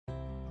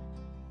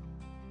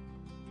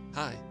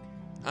Hi,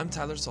 I'm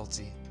Tyler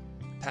Saltzy,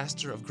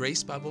 pastor of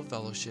Grace Bible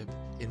Fellowship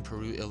in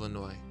Peru,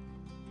 Illinois.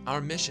 Our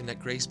mission at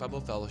Grace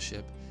Bible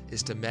Fellowship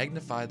is to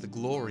magnify the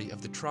glory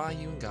of the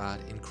triune God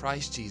in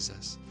Christ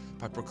Jesus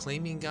by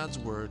proclaiming God's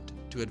word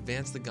to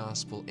advance the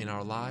gospel in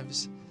our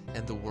lives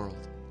and the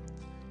world.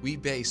 We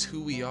base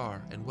who we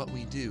are and what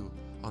we do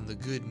on the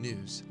good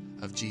news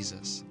of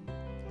Jesus.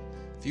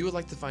 If you would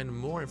like to find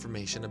more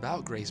information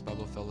about Grace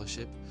Bible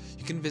Fellowship,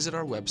 you can visit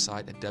our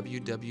website at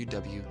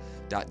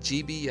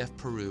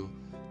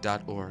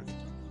www.gbfperu.org.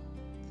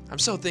 I'm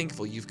so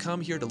thankful you've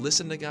come here to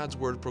listen to God's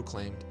Word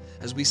proclaimed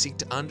as we seek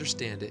to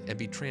understand it and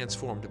be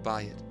transformed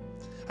by it.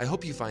 I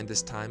hope you find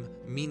this time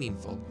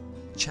meaningful,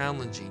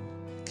 challenging,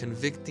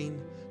 convicting,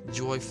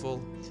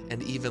 joyful,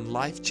 and even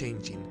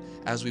life-changing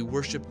as we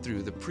worship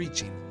through the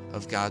preaching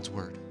of God's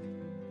Word.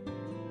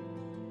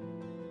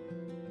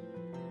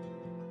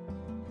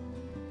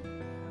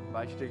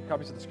 I invite you to take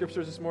copies of the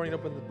scriptures this morning.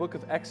 Open the book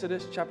of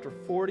Exodus, chapter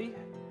 40.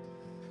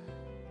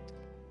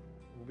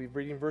 We'll be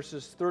reading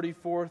verses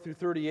 34 through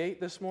 38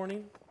 this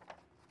morning.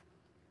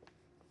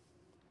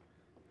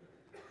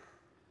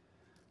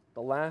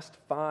 The last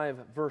 5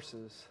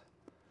 verses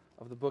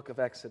of the book of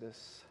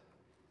Exodus.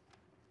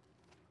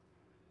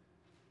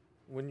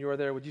 When you are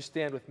there, would you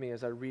stand with me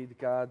as I read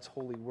God's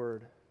holy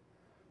word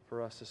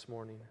for us this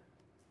morning?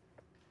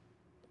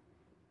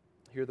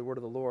 Hear the word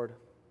of the Lord.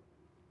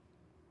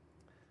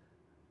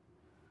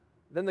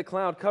 Then the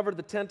cloud covered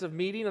the tent of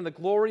meeting, and the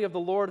glory of the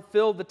Lord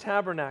filled the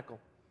tabernacle.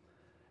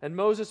 And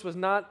Moses was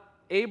not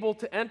able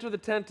to enter the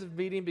tent of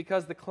meeting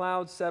because the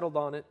cloud settled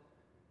on it,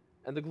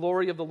 and the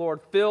glory of the Lord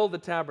filled the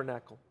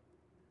tabernacle.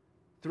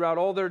 Throughout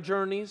all their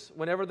journeys,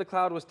 whenever the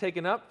cloud was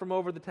taken up from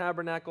over the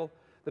tabernacle,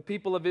 the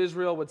people of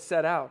Israel would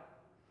set out.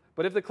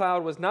 But if the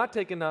cloud was not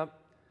taken up,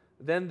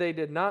 then they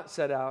did not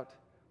set out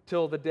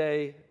till the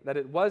day that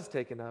it was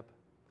taken up.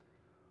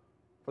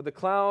 For the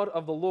cloud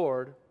of the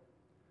Lord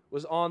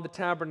was on the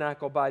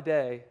tabernacle by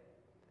day,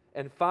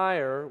 and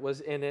fire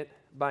was in it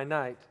by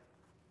night,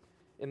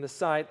 in the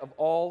sight of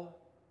all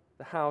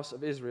the house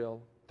of Israel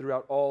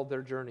throughout all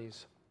their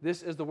journeys.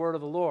 This is the word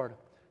of the Lord.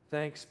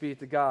 Thanks be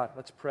to God.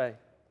 Let's pray.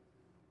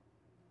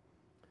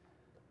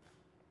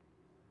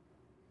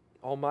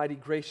 Almighty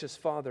gracious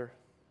Father,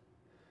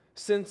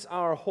 since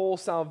our whole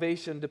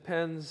salvation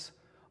depends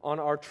on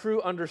our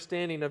true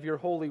understanding of your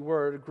holy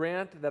word,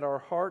 grant that our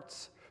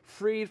hearts,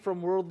 freed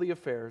from worldly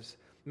affairs,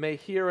 may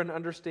hear and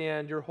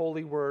understand your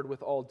holy word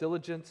with all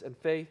diligence and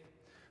faith,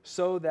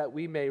 so that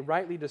we may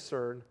rightly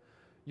discern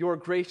your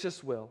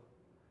gracious will,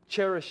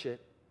 cherish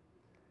it,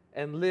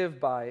 and live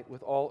by it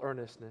with all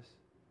earnestness.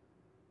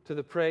 To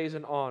the praise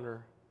and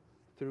honor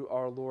through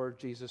our Lord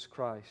Jesus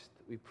Christ,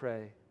 we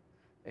pray.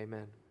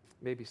 Amen.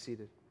 You may be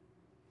seated.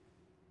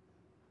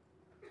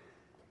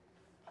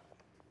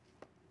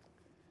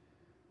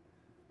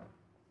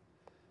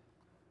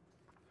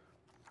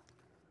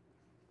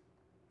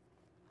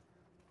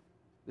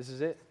 This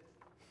is it.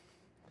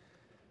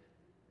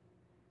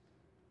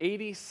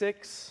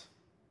 86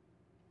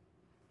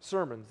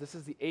 sermons. This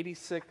is the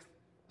 86th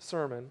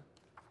sermon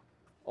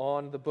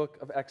on the book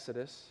of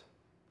Exodus.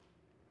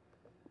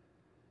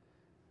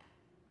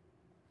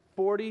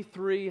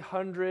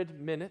 4,300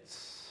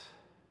 minutes.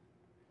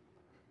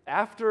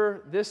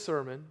 After this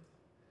sermon,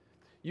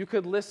 you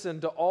could listen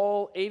to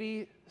all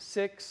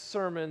 86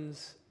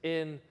 sermons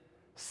in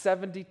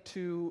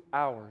 72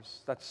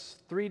 hours. That's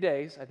 3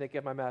 days, I think,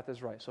 if my math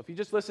is right. So if you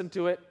just listen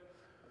to it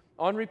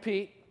on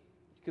repeat,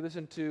 you can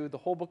listen to the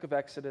whole book of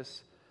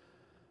Exodus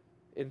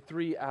in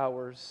 3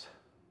 hours.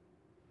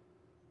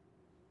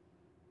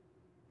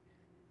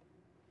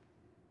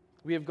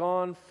 We have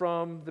gone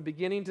from the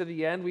beginning to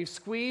the end. We've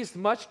squeezed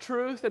much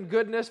truth and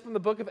goodness from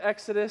the book of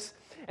Exodus.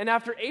 And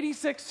after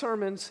 86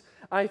 sermons,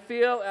 I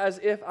feel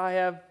as if I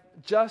have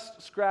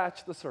just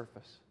scratched the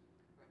surface.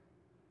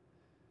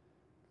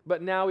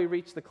 But now we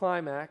reach the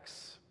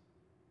climax.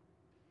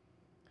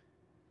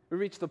 We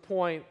reach the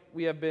point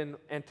we have been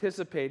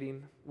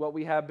anticipating, what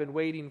we have been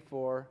waiting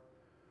for.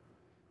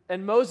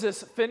 And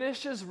Moses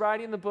finishes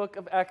writing the book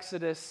of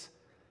Exodus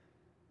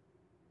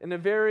in a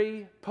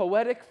very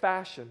poetic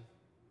fashion.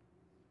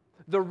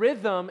 The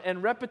rhythm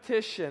and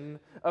repetition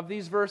of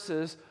these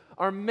verses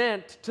are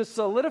meant to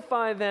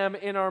solidify them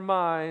in our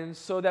minds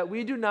so that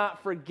we do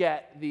not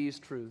forget these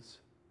truths.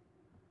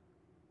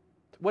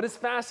 What is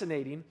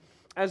fascinating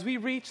as we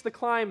reach the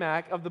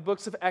climax of the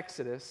books of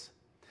Exodus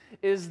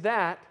is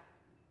that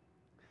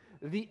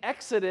the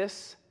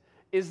Exodus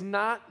is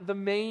not the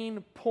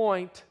main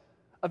point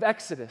of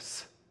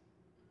Exodus.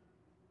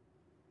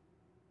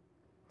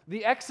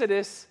 The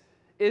Exodus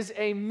is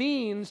a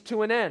means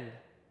to an end.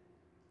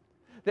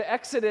 The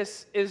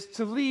Exodus is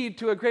to lead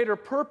to a greater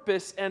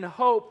purpose and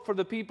hope for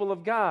the people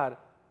of God.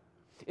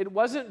 It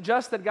wasn't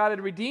just that God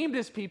had redeemed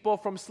his people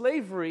from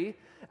slavery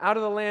out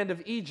of the land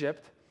of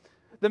Egypt.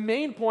 The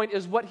main point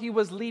is what he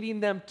was leading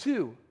them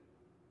to.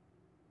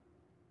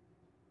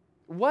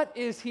 What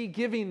is he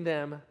giving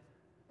them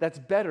that's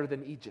better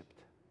than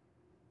Egypt?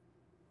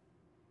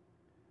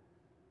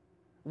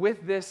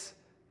 With this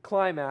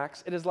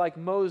climax, it is like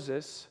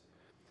Moses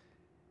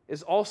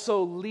is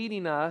also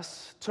leading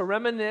us to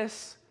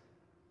reminisce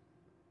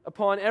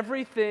upon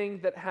everything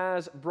that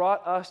has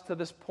brought us to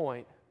this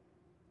point.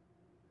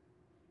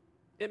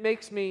 It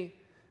makes me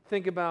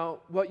think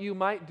about what you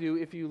might do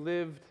if you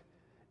lived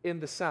in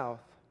the South.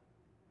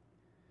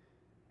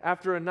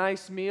 After a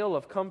nice meal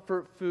of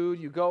comfort food,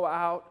 you go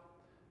out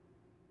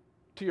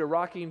to your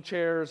rocking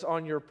chairs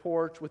on your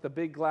porch with a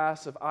big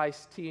glass of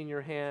iced tea in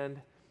your hand,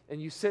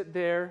 and you sit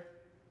there,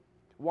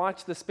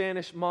 watch the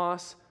Spanish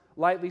moss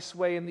lightly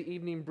sway in the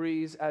evening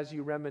breeze as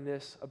you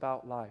reminisce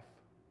about life.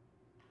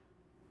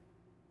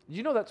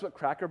 You know that's what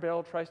Cracker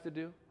Barrel tries to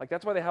do? Like,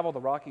 that's why they have all the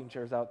rocking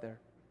chairs out there.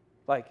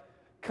 Like,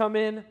 come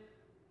in,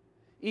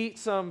 eat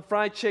some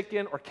fried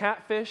chicken or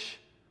catfish,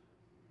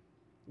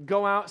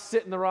 go out,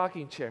 sit in the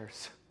rocking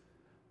chairs,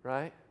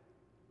 right?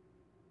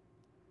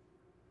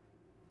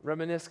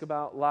 Reminisce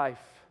about life.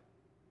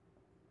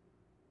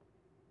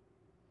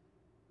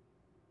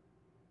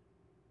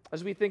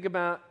 As we think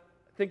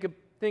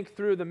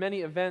through the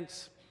many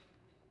events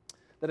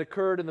that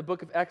occurred in the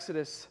book of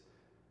Exodus,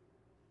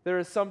 there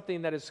is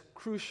something that is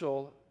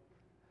crucial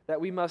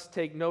that we must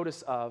take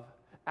notice of,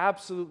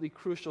 absolutely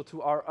crucial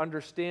to our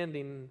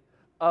understanding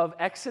of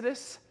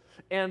Exodus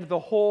and the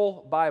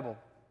whole Bible.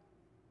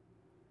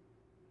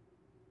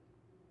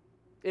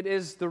 It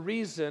is the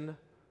reason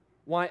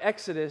why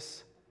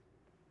Exodus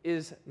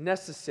is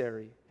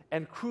necessary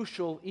and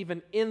crucial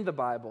even in the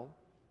Bible,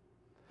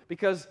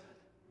 because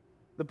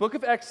the book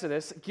of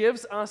Exodus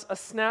gives us a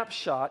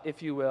snapshot,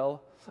 if you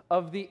will,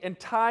 of the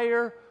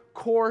entire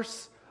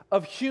course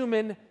of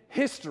human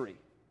history.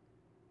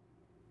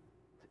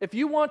 If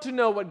you want to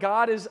know what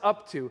God is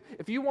up to,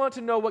 if you want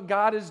to know what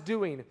God is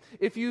doing,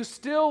 if you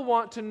still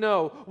want to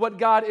know what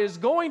God is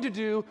going to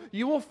do,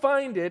 you will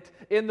find it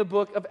in the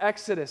book of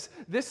Exodus.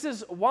 This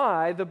is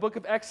why the book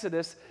of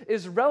Exodus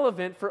is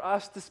relevant for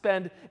us to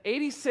spend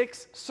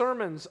 86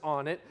 sermons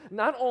on it.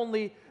 Not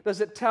only does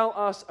it tell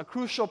us a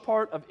crucial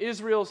part of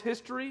Israel's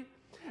history,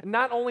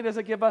 not only does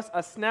it give us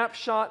a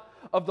snapshot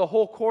of the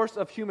whole course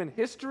of human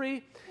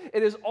history,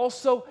 it is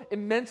also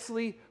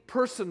immensely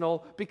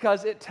personal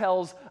because it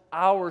tells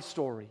our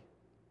story.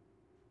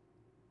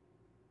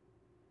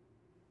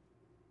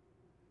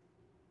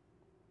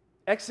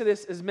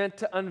 Exodus is meant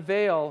to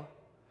unveil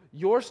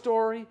your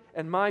story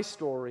and my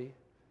story.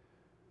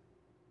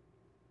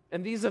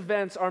 And these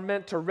events are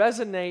meant to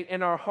resonate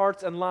in our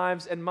hearts and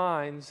lives and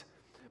minds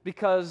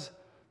because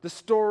the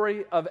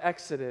story of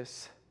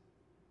Exodus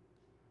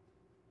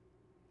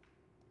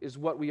is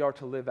what we are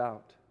to live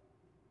out.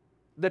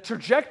 The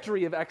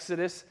trajectory of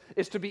Exodus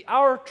is to be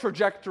our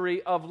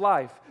trajectory of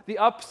life. The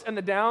ups and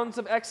the downs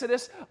of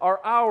Exodus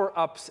are our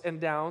ups and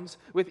downs.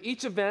 With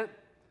each event,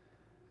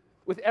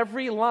 with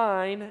every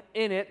line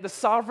in it, the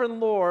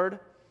sovereign Lord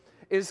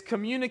is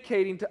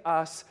communicating to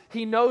us.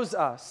 He knows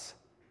us.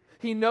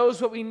 He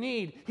knows what we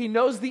need. He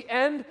knows the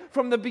end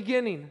from the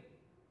beginning.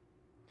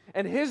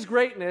 And His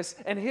greatness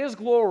and His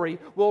glory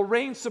will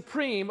reign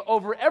supreme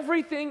over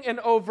everything and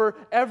over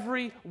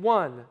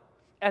everyone.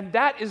 And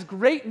that is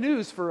great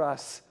news for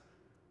us.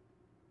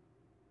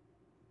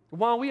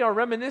 While we are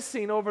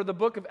reminiscing over the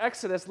book of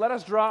Exodus, let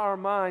us draw our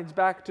minds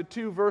back to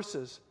 2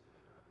 verses.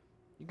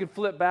 You can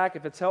flip back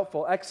if it's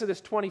helpful. Exodus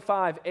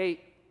 25:8.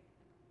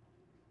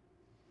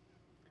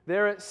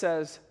 There it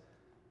says,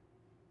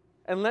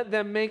 "And let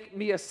them make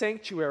me a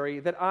sanctuary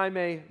that I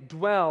may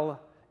dwell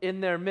in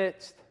their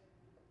midst."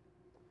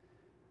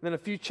 Then a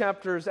few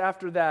chapters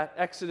after that,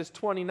 Exodus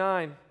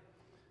 29,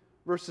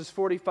 verses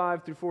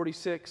 45 through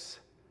 46.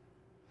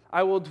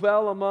 "I will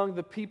dwell among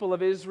the people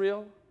of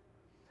Israel,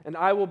 and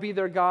I will be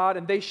their God,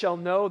 and they shall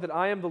know that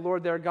I am the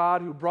Lord their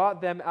God, who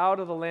brought them out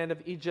of the land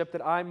of Egypt,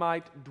 that I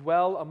might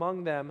dwell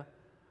among them.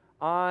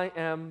 I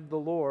am the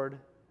Lord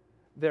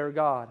their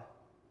God."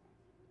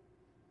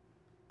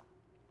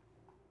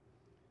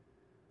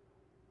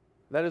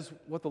 That is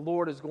what the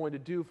Lord is going to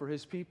do for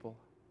His people.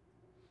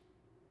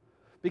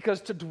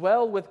 Because to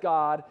dwell with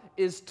God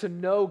is to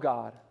know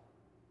God.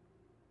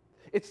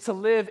 It's to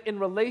live in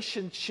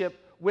relationship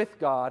with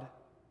God.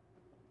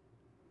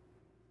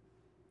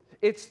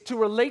 It's to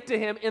relate to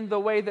Him in the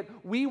way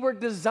that we were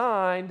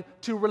designed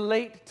to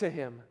relate to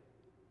Him.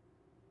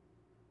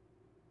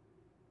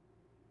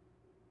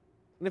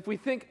 And if we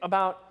think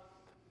about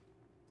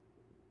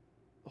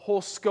the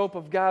whole scope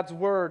of God's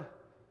Word,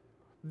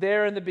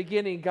 there in the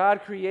beginning,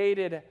 God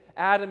created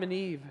Adam and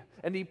Eve.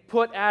 And He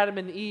put Adam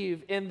and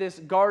Eve in this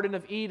Garden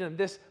of Eden,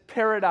 this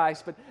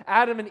paradise. But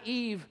Adam and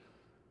Eve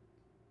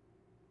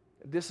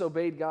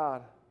disobeyed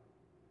God.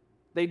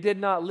 They did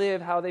not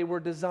live how they were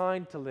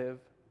designed to live.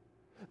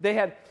 They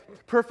had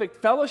perfect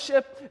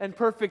fellowship and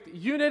perfect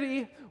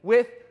unity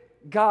with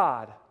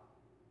God.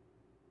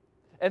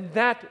 And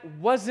that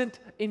wasn't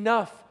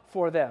enough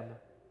for them.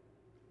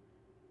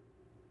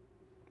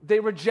 They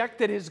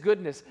rejected His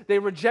goodness. They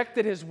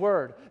rejected His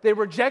word. They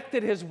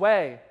rejected His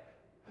way.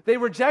 They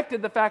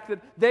rejected the fact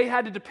that they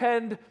had to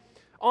depend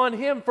on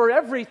Him for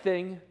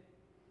everything.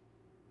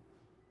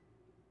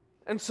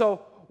 And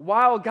so,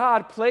 while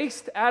God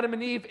placed Adam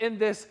and Eve in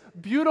this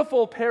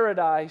beautiful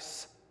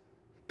paradise,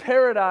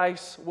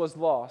 paradise was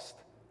lost.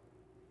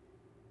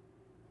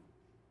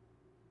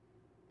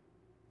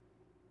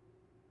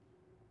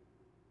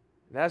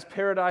 And as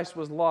paradise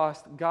was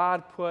lost,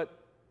 God put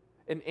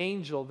an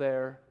angel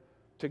there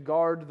to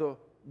guard the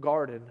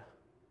garden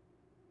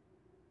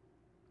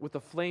with a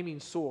flaming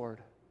sword,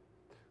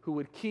 who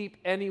would keep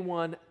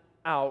anyone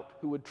out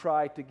who would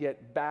try to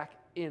get back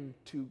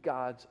into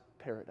God's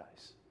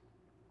paradise.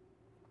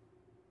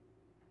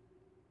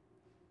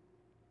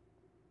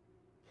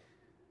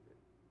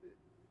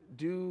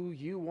 Do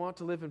you want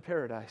to live in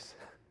paradise?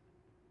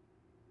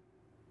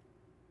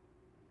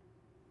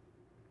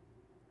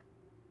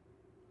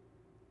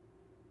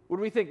 What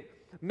do we think?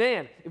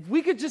 Man, if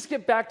we could just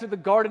get back to the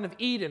Garden of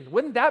Eden,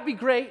 wouldn't that be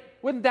great?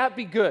 Wouldn't that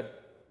be good?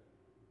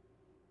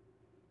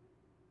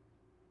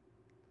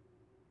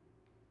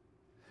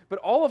 But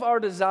all of our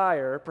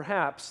desire,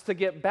 perhaps, to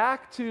get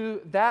back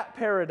to that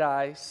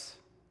paradise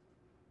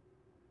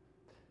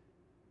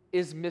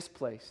is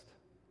misplaced,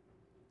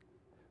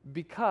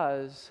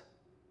 because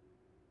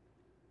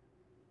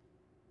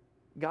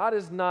God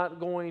is not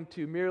going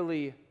to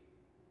merely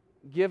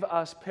give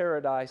us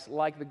paradise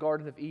like the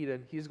Garden of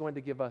Eden. He's going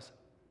to give us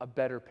a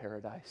better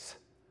paradise,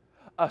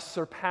 a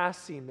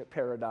surpassing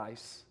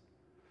paradise,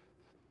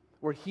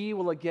 where He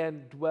will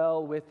again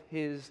dwell with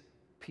His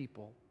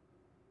people.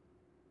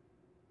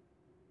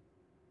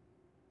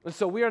 And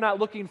so we are not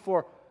looking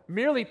for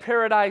merely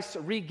paradise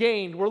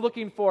regained. We're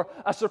looking for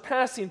a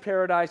surpassing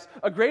paradise,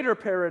 a greater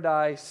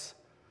paradise,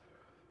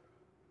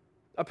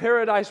 a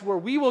paradise where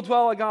we will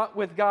dwell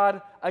with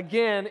God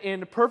again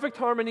in perfect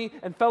harmony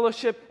and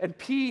fellowship and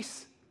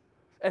peace,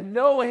 and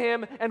know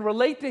Him and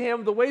relate to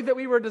Him the way that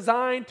we were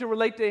designed to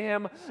relate to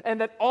Him, and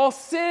that all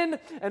sin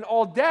and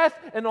all death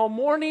and all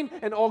mourning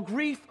and all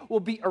grief will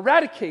be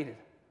eradicated.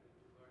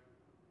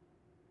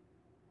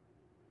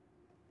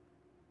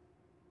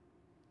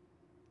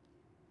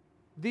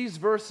 These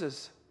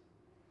verses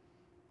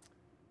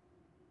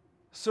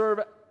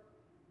serve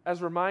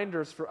as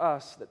reminders for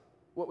us that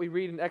what we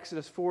read in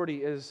Exodus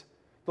 40 is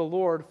the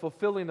Lord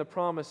fulfilling the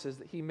promises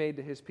that He made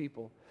to His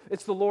people.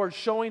 It's the Lord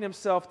showing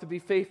Himself to be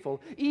faithful,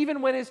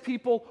 even when His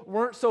people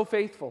weren't so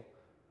faithful.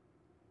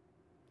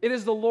 It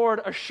is the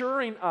Lord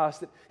assuring us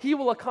that He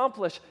will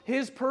accomplish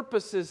His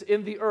purposes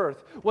in the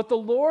earth. What the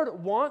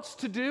Lord wants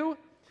to do,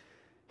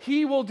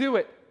 He will do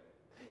it.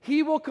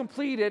 He will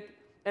complete it,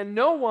 and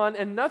no one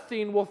and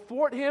nothing will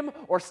thwart Him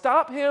or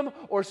stop Him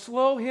or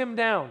slow Him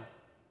down.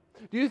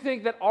 Do you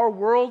think that our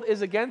world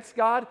is against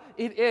God?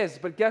 It is,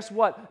 but guess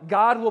what?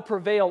 God will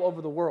prevail over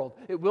the world.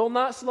 It will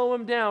not slow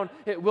Him down.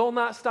 It will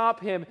not stop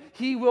Him.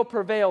 He will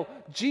prevail.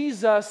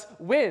 Jesus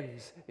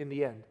wins in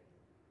the end.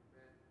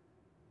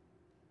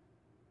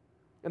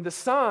 And the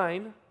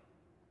sign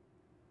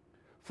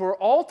for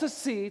all to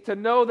see, to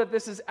know that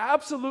this is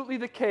absolutely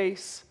the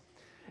case,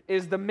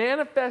 is the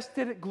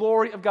manifested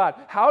glory of God.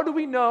 How do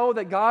we know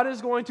that God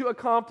is going to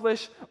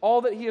accomplish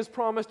all that He has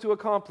promised to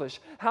accomplish?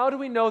 How do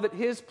we know that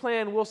His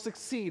plan will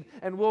succeed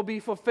and will be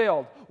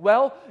fulfilled?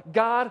 Well,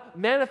 God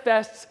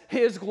manifests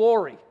His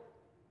glory.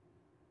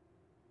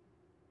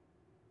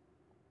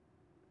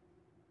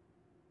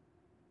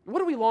 What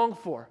do we long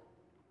for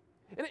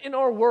in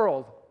our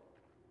world?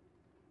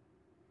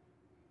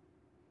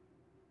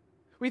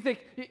 We think,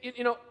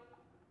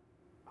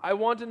 I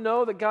want to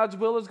know that God's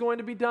will is going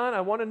to be done.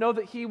 I want to know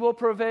that He will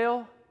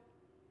prevail.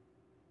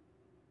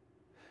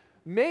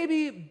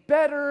 Maybe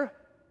better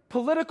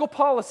political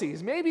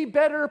policies, maybe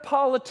better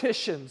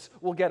politicians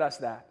will get us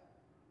that.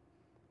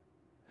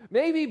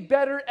 Maybe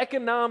better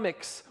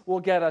economics will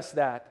get us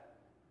that.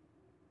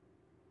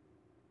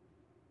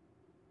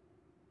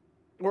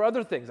 Or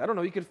other things. I don't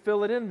know, you could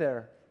fill it in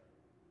there.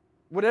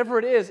 Whatever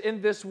it is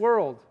in this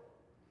world.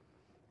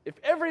 If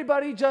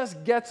everybody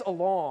just gets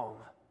along.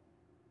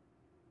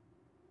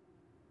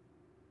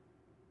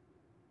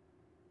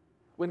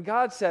 When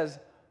God says,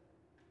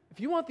 if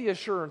you want the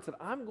assurance that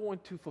I'm going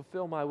to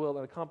fulfill my will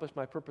and accomplish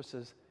my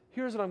purposes,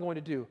 here's what I'm going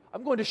to do.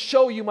 I'm going to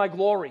show you my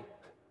glory.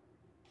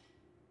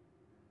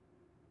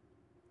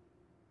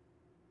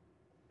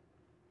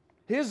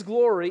 His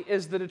glory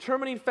is the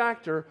determining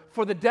factor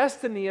for the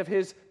destiny of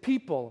His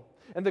people.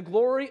 And the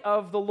glory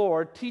of the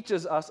Lord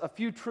teaches us a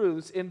few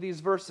truths in these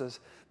verses.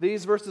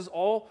 These verses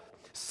all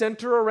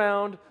center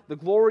around the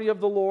glory of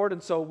the Lord.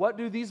 And so what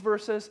do these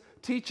verses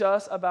teach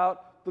us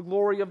about the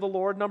glory of the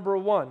Lord? Number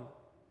one,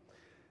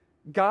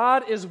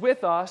 God is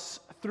with us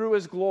through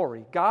His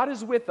glory. God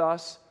is with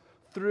us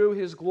through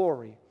His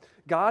glory.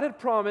 God had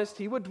promised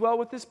He would dwell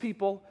with His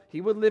people.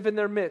 He would live in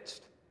their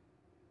midst.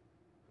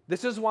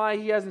 This is why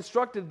He has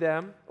instructed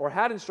them, or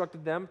had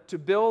instructed them, to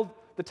build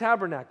the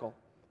tabernacle.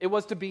 It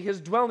was to be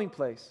His dwelling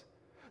place,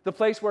 the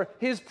place where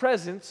His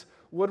presence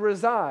would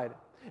reside.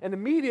 And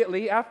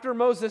immediately after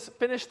Moses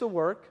finished the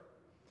work,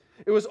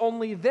 it was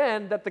only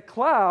then that the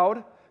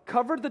cloud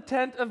covered the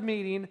tent of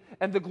meeting,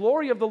 and the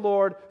glory of the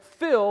Lord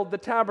filled the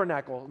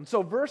tabernacle. And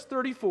so verse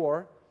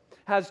 34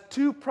 has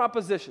two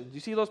propositions. You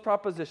see those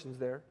propositions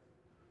there?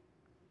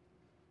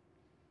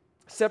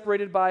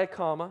 Separated by a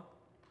comma.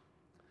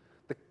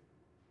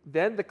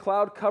 Then the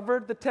cloud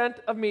covered the tent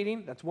of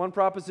meeting. That's one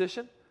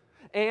proposition.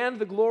 And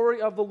the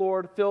glory of the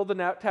Lord filled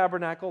the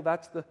tabernacle.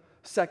 That's the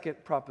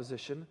second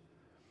proposition.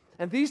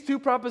 And these two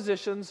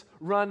propositions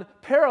run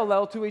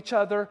parallel to each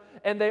other,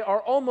 and they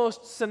are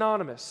almost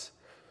synonymous.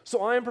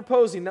 So I am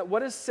proposing that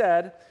what is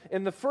said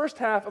in the first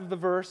half of the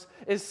verse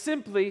is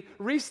simply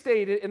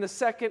restated in the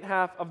second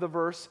half of the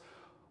verse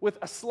with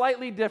a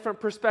slightly different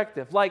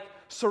perspective, like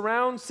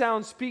surround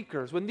sound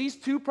speakers. When these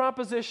two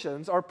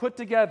propositions are put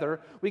together,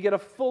 we get a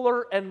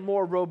fuller and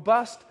more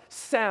robust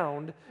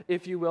sound,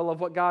 if you will, of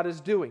what God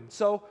is doing.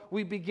 So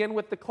we begin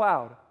with the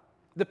cloud.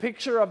 The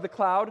picture of the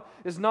cloud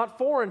is not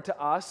foreign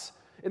to us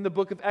in the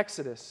book of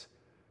Exodus.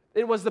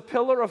 It was the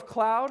pillar of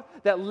cloud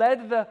that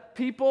led the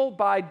people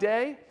by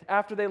day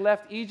after they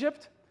left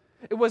Egypt.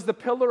 It was the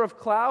pillar of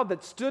cloud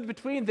that stood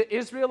between the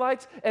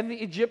Israelites and the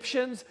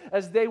Egyptians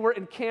as they were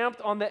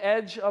encamped on the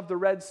edge of the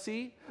Red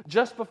Sea,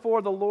 just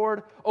before the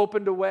Lord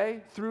opened a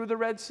way through the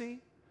Red Sea.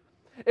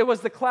 It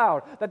was the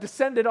cloud that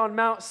descended on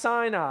Mount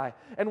Sinai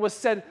and was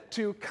said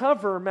to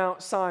cover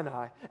Mount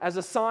Sinai as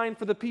a sign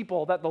for the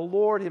people that the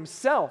Lord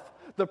himself,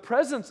 the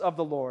presence of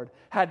the Lord,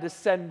 had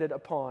descended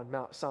upon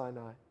Mount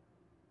Sinai.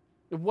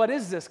 What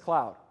is this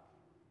cloud?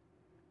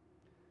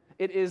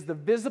 It is the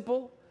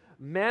visible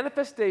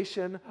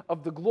manifestation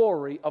of the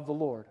glory of the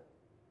Lord.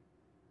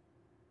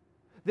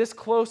 This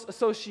close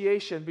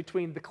association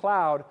between the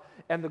cloud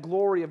and the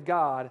glory of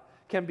God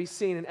can be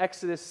seen in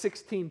Exodus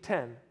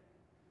 16:10.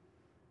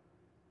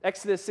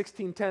 Exodus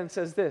 16:10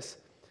 says this,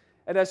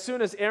 "And as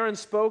soon as Aaron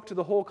spoke to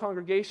the whole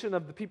congregation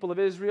of the people of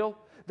Israel,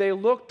 they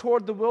looked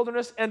toward the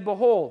wilderness, and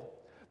behold,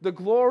 the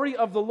glory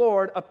of the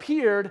Lord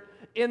appeared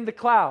in the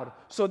cloud."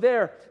 So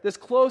there, this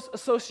close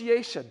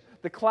association.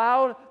 The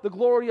cloud, the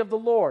glory of the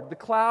Lord. The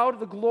cloud,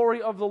 the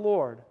glory of the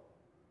Lord.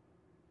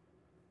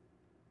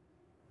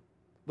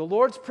 The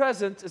Lord's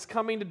presence is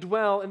coming to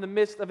dwell in the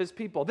midst of his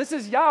people. This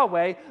is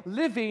Yahweh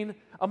living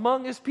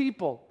among his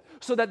people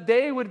so that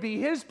they would be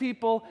his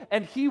people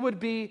and he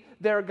would be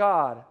their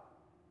God.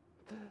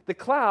 The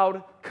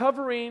cloud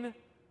covering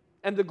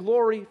and the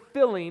glory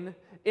filling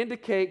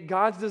indicate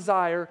God's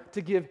desire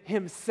to give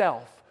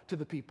himself to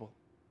the people.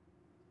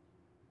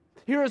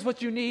 Here is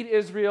what you need,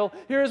 Israel.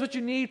 Here is what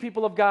you need,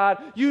 people of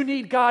God. You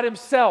need God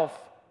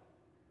himself.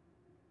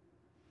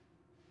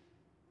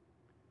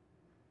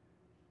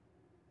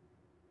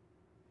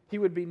 He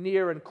would be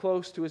near and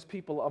close to his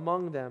people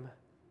among them.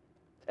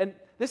 And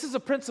this is a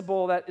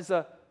principle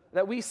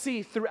that we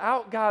see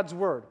throughout God's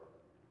word.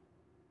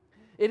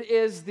 It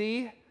is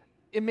the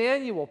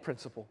Emmanuel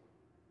principle,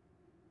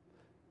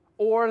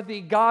 or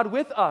the God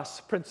with us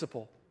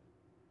principle.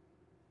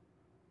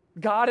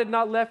 God had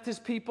not left his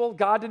people.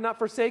 God did not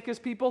forsake his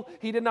people.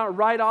 He did not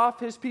write off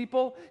his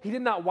people. He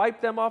did not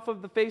wipe them off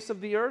of the face of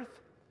the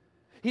earth.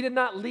 He did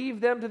not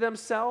leave them to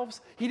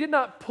themselves. He did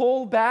not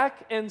pull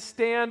back and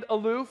stand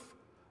aloof.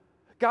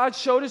 God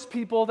showed his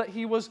people that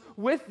he was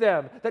with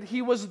them, that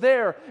he was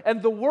there.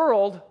 And the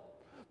world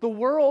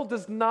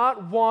does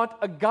not want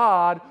a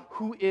God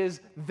who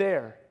is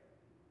there.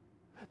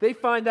 They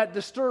find that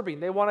disturbing.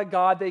 They want a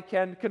God they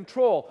can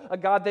control, a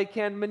God they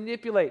can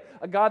manipulate,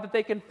 a God that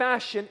they can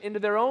fashion into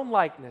their own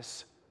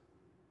likeness.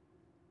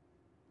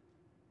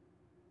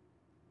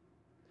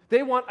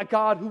 They want a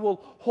God who will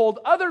hold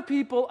other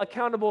people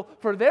accountable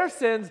for their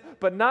sins,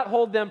 but not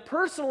hold them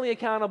personally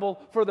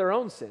accountable for their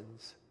own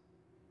sins.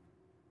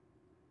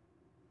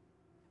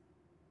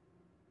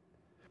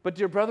 But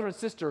dear brother and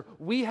sister,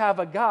 we have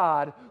a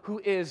God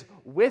who is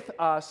with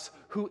us,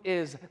 who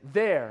is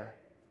there.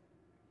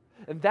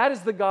 And that is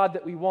the God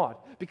that we want,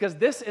 because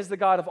this is the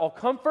God of all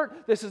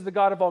comfort, this is the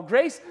God of all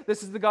grace,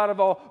 this is the God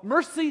of all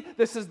mercy,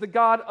 this is the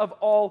God of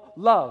all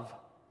love.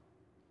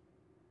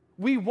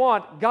 We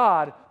want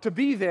God to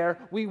be there,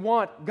 we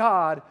want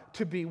God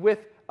to be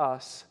with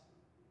us.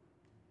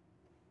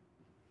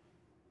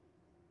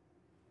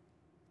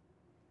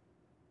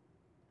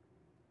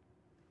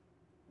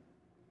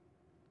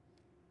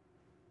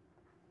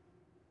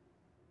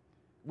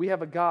 We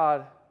have a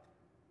God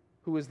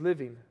who is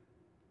living,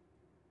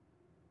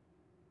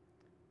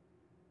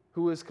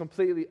 who is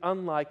completely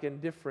unlike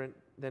and different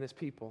than his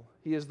people.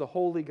 He is the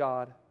holy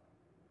God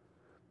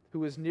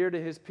who is near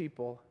to his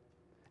people,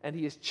 and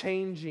he is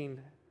changing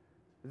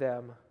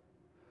them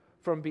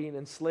from being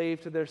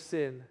enslaved to their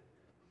sin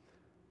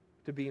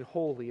to being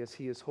holy as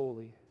he is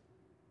holy.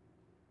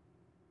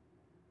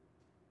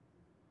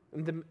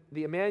 And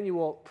the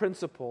Emmanuel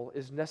principle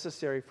is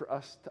necessary for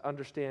us to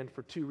understand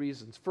for two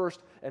reasons.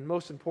 First, and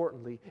most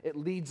importantly, it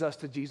leads us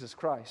to Jesus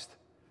Christ.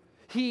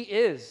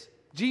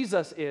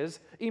 Jesus is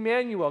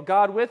Emmanuel,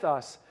 God with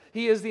us.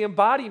 He is the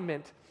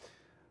embodiment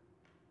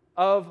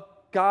of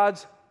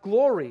God's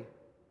glory.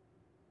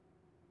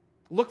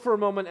 Look for a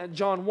moment at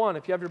John 1,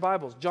 if you have your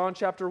Bibles. John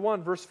chapter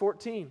 1, verse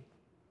 14.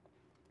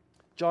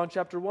 John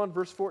chapter 1,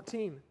 verse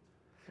 14.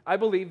 I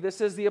believe this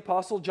is the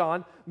Apostle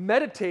John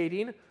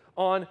meditating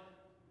on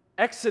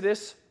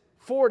Exodus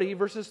 40,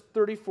 verses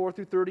 34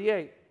 through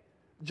 38.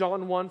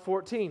 John 1,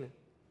 14.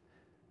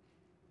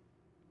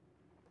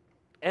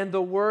 "And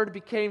the Word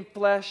became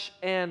flesh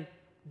and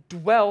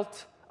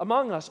dwelt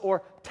among us,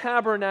 or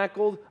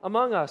tabernacled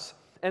among us.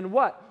 And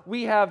what?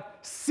 We have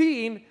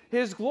seen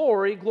his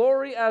glory,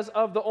 glory as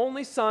of the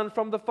only Son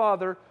from the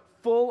Father,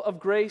 full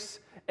of grace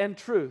and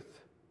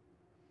truth.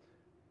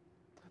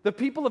 The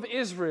people of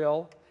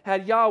Israel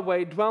had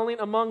Yahweh dwelling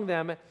among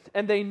them,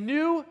 and they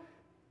knew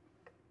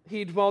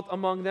he dwelt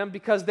among them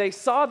because they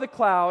saw the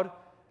cloud,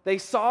 they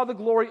saw the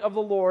glory of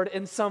the Lord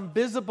in some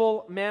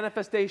visible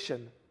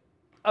manifestation.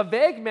 A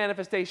vague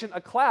manifestation,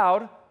 a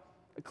cloud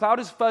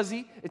is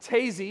fuzzy, it's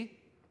hazy,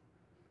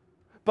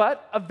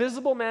 but a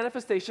visible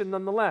manifestation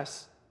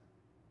nonetheless.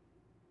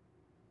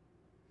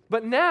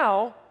 But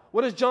now,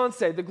 what does John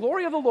say? The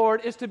glory of the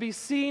Lord is to be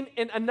seen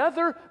in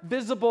another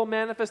visible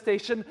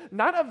manifestation,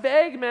 not a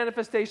vague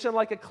manifestation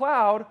like a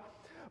cloud,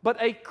 but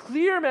a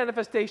clear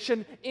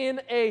manifestation in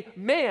a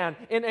man,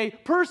 in a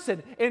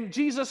person, in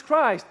Jesus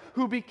Christ,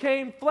 who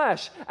became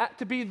flesh,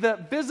 to be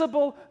the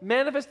visible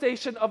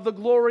manifestation of the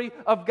glory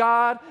of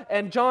God.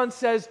 And John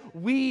says,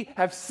 we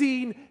have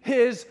seen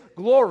his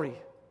glory.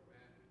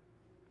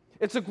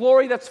 It's a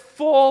glory that's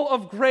full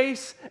of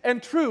grace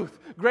and truth.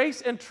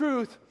 Grace and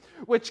truth,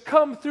 which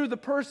come through the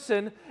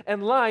person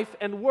and life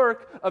and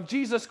work of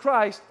Jesus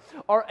Christ,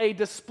 are a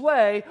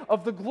display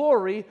of the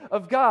glory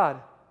of God.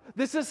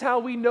 This is how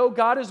we know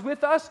God is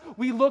with us.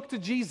 We look to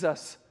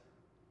Jesus.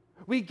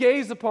 We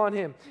gaze upon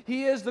him.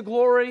 He is the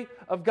glory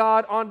of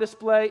God on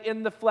display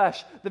in the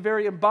flesh, the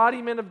very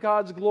embodiment of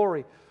God's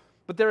glory.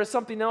 But there is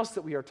something else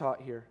that we are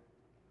taught here.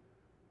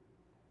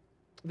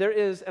 There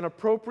is an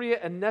appropriate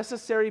and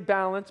necessary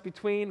balance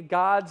between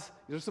God's,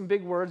 these are some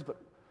big words,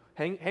 but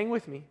hang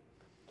with me.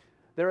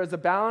 There is a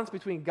balance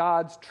between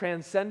God's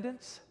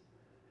transcendence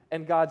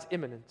and God's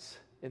immanence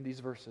in these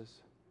verses.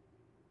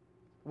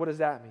 What does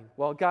that mean?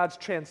 Well, God's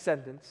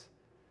transcendence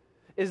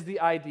is the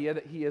idea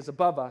that he is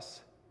above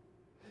us.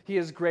 He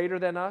is greater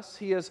than us.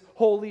 He is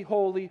holy,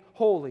 holy,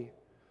 holy.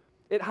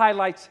 It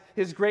highlights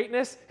his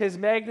greatness, his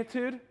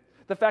magnitude,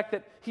 the fact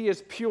that he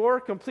is pure,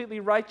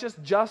 completely righteous,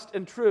 just,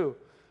 and true.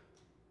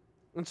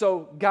 And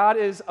so God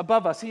is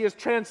above us. He is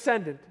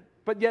transcendent,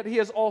 but yet he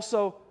is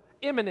also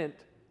immanent.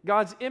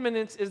 God's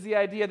immanence is the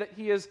idea that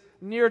he is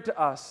near to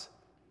us.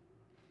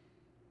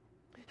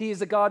 He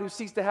is a God who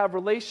seeks to have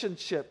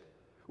relationship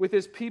with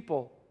his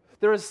people.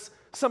 There is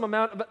some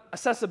amount of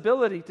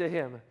accessibility to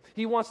him.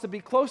 He wants to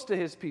be close to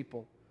his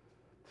people.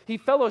 He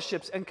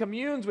fellowships and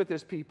communes with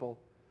his people.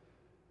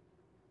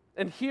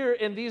 And here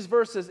in these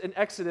verses in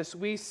Exodus,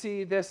 we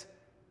see this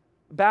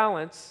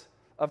balance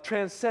of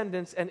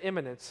transcendence and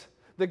immanence.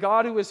 The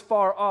God who is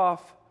far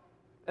off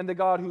and the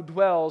God who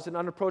dwells in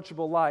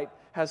unapproachable light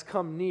has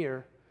come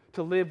near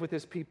to live with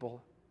his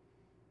people.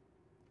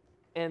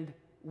 And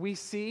we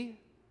see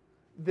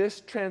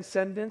this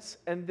transcendence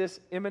and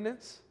this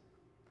immanence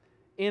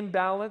in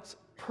balance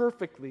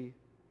perfectly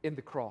in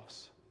the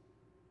cross.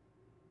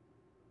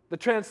 The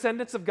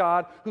transcendence of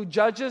God, who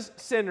judges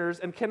sinners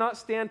and cannot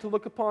stand to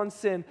look upon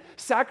sin,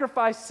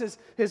 sacrifices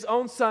his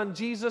own Son,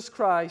 Jesus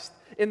Christ,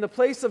 in the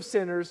place of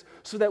sinners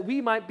so that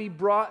we might be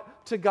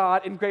brought to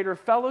God in greater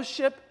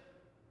fellowship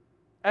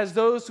as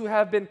those who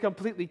have been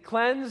completely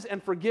cleansed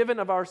and forgiven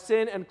of our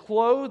sin and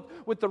clothed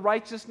with the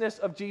righteousness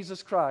of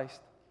Jesus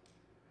Christ.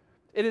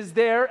 It is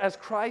there, as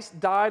Christ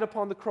died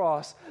upon the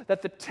cross,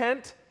 that the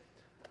tent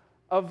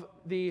of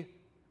the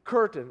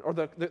curtain, or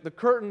the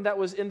curtain that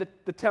was in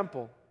the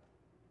temple,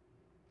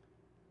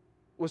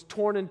 was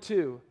torn in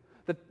two.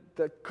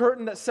 The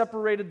curtain that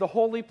separated the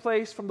holy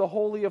place from the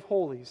Holy of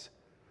Holies,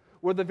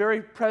 where the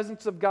very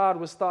presence of God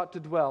was thought to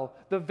dwell.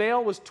 The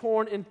veil was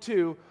torn in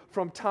two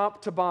from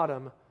top to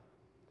bottom,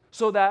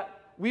 so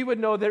that we would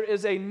know there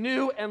is a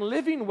new and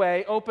living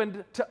way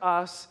opened to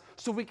us,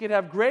 so we could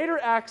have greater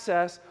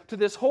access to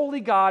this holy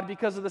God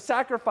because of the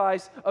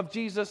sacrifice of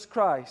Jesus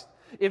Christ.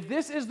 If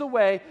this is the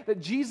way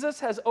that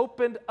Jesus has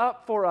opened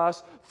up for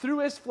us through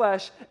his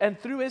flesh and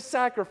through his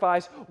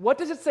sacrifice, what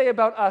does it say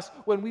about us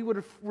when we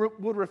would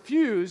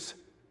refuse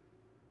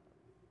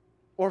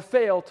or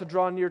fail to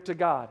draw near to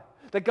God?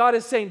 That God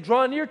is saying,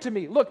 draw near to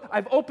me. Look,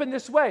 I've opened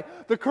this way.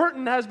 The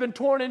curtain has been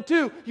torn in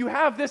two. You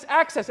have this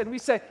access. And we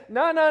say,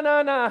 no.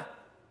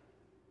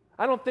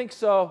 I don't think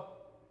so.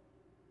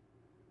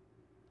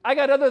 I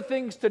got other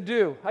things to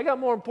do. I got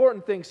more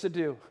important things to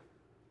do.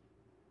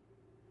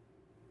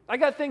 I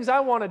got things I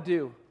want to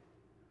do.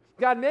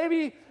 God,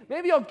 maybe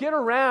I'll get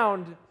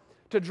around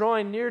to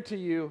drawing near to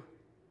you,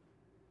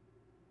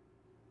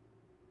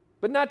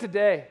 but not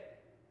today.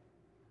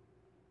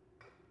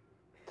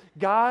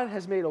 God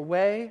has made a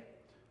way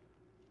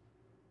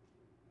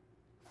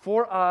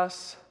for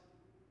us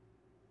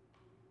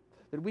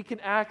that we can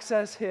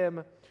access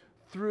him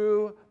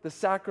through the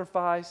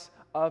sacrifice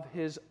of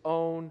his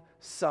own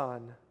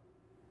Son.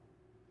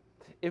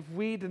 If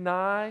we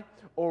deny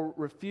or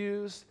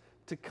refuse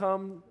to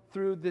come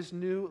through this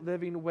new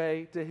living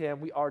way to him,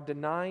 we are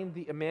denying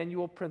the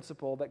Emmanuel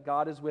principle that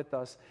God is with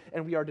us,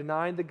 and we are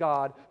denying the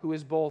God who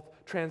is both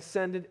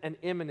transcendent and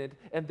immanent,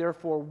 and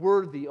therefore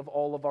worthy of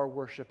all of our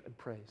worship and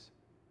praise.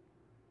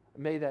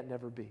 May that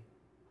never be.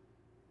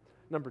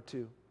 Number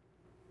two,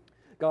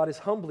 God is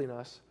humbling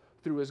us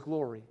through his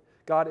glory.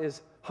 God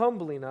is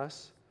humbling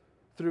us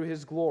through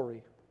his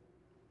glory.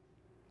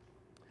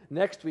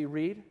 Next we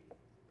read,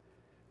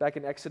 back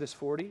in Exodus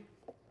 40,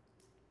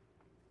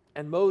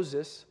 and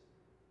Moses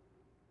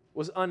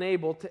was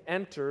unable to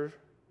enter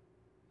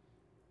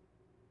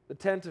the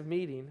tent of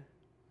meeting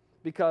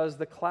because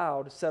the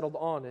cloud settled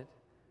on it,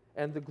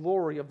 and the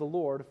glory of the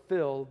Lord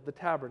filled the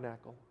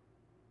tabernacle.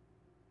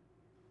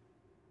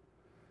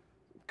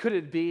 Could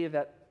it be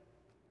that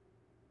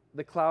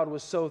the cloud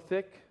was so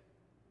thick,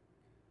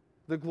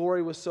 the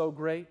glory was so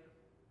great,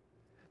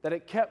 that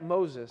it kept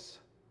Moses,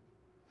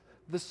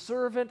 the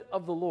servant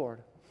of the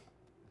Lord,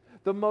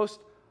 the most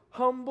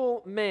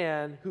humble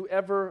man who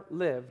ever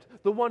lived,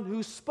 the one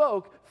who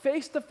spoke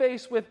face to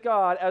face with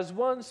God as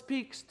one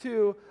speaks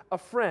to a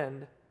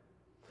friend,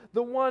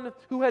 the one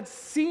who had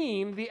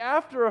seen the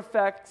after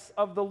effects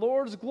of the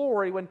Lord's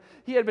glory when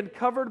he had been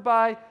covered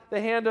by the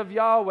hand of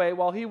Yahweh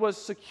while he was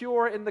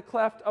secure in the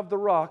cleft of the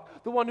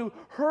rock, the one who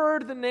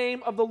heard the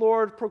name of the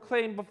Lord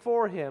proclaimed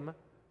before him.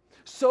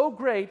 So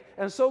great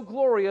and so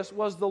glorious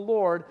was the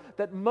Lord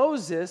that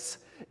Moses,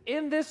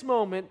 in this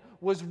moment,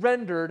 was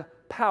rendered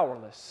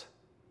powerless.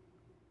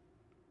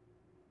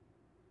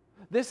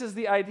 This is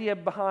the idea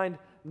behind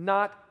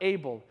not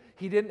able.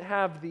 He didn't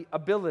have the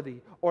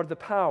ability or the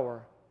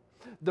power.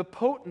 The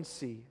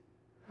potency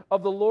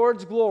of the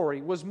Lord's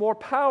glory was more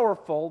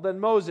powerful than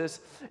Moses,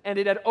 and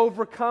it had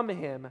overcome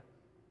him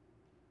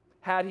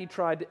had he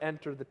tried to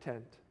enter the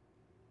tent.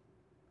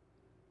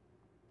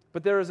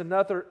 But there is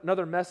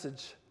another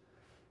message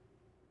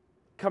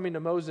coming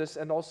to Moses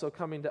and also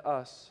coming to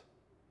us.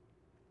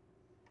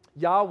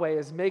 Yahweh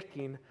is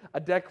making a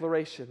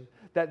declaration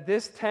that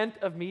this tent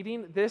of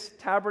meeting, this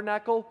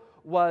tabernacle,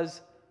 was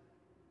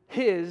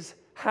his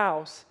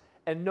house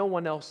and no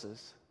one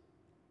else's.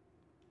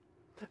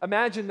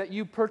 Imagine that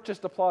you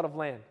purchased a plot of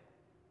land.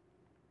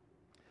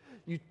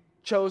 You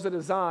chose a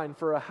design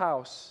for a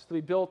house to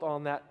be built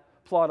on that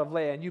plot of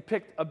land. You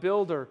picked a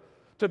builder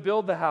to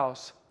build the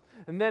house.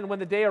 And then when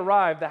the day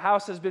arrived, the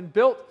house has been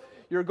built,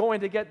 you're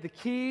going to get the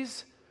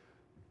keys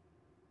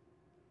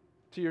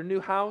to your new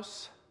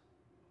house,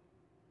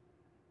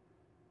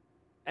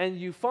 and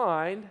you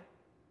find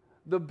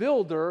the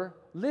builder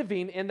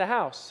living in the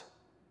house.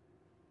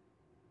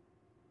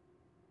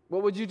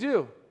 What would you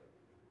do?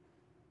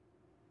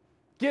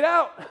 Get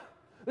out!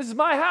 This is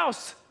my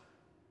house!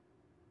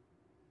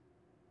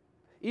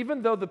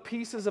 Even though the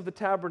pieces of the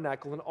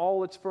tabernacle and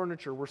all its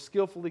furniture were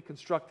skillfully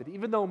constructed,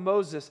 even though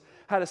Moses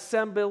had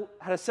assembled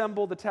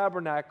the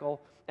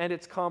tabernacle and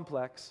its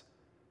complex,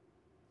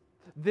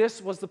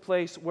 this was the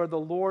place where the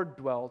Lord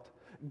dwelt.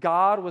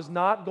 God was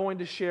not going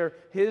to share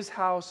his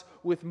house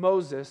with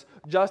Moses,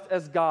 just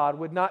as God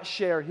would not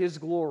share his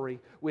glory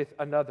with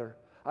another.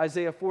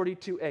 Isaiah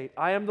 42:8,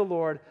 I am the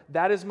Lord,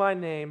 that is my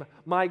name.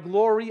 My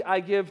glory I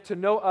give to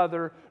no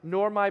other,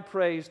 nor my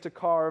praise to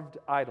carved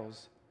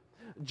idols.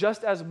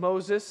 Just as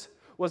Moses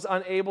was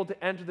unable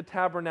to enter the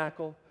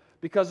tabernacle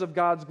because of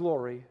God's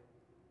glory,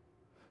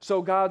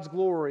 so God's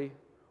glory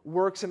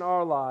works in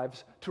our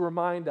lives to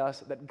remind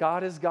us that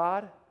God is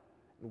God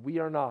and we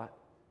are not.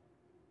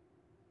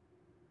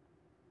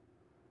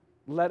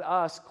 Let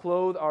us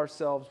clothe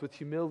ourselves with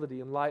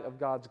humility in light of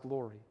God's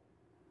glory.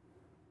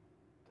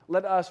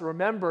 Let us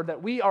remember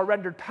that we are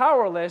rendered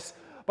powerless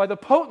by the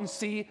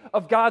potency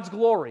of God's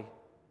glory.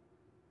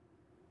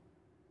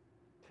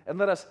 And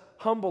let us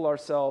humble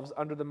ourselves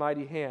under the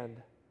mighty hand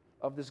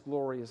of this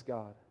glorious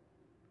God.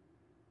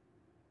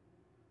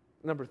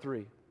 Number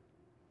 3,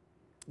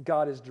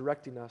 God is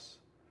directing us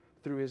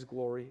through his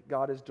glory.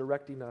 God is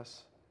directing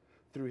us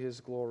through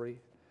his glory.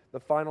 The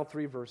final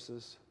 3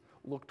 verses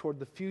look toward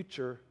the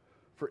future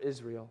for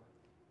Israel.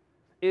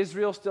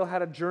 Israel still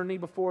had a journey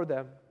before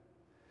them.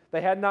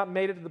 They had not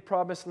made it to the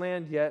promised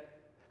land yet.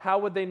 How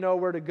would they know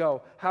where to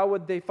go? How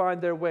would they find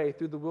their way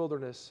through the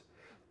wilderness?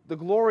 The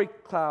glory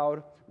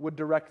cloud would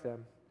direct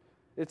them.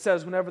 It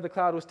says whenever the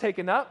cloud was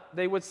taken up,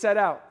 they would set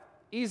out.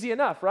 Easy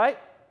enough, right?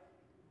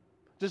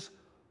 Just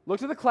look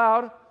to the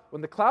cloud.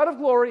 When the cloud of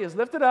glory is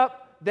lifted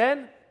up,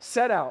 then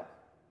set out.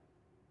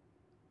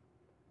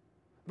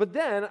 But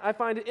then I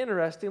find it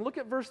interesting. Look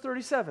at verse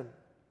 37.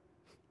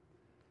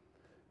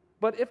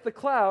 But if the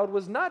cloud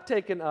was not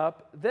taken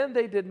up, then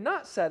they did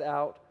not set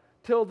out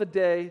till the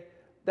day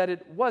that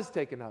it was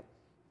taken up.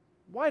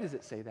 Why does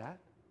it say that?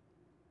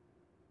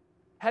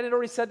 Hadn't it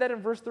already said that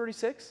in verse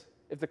 36?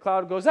 If the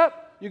cloud goes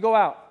up, you go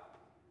out.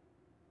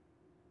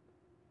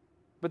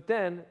 But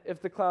then,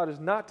 if the cloud is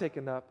not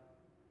taken up,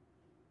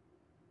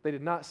 they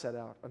did not set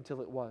out until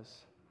it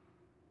was.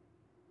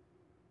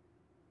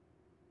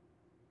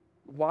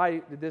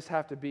 Why did this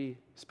have to be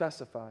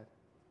specified?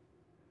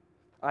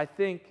 I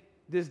think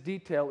this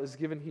detail is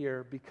given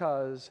here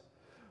because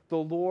the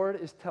Lord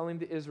is telling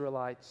the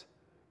Israelites,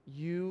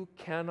 you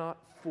cannot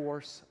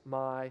force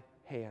my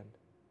hand.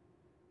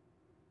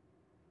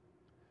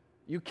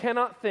 You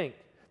cannot think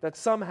that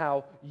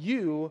somehow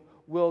you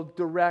will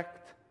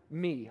direct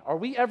me. Are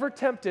we ever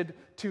tempted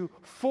to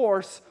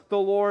force the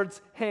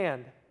Lord's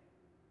hand?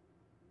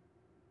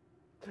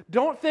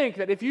 Don't think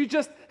that if you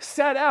just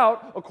set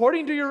out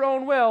according to your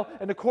own will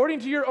and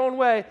according to your own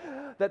way,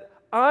 that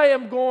I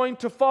am going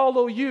to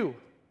follow you.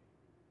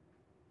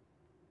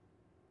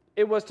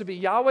 It was to be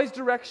Yahweh's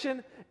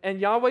direction and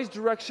Yahweh's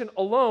direction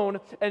alone,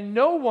 and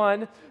no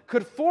one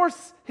could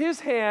force his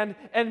hand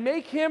and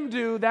make him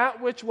do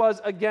that which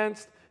was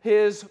against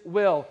his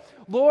will.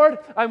 Lord,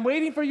 I'm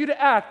waiting for you to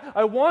act.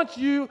 I want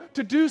you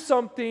to do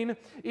something.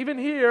 Even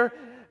here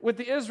with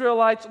the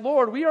Israelites,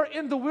 Lord, we are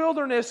in the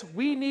wilderness.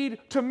 We need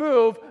to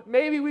move.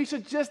 Maybe we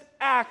should just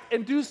act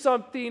and do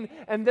something,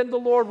 and then the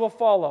Lord will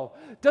follow.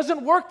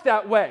 Doesn't work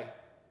that way.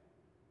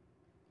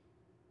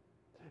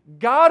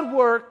 God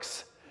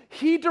works,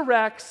 He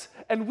directs,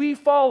 and we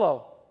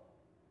follow.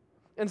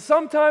 And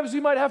sometimes we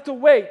might have to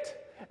wait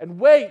and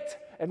wait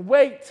and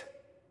wait.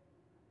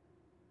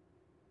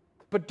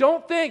 But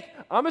don't think,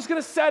 I'm just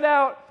going to set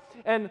out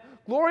and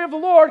glory of the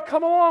Lord,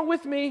 come along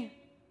with me.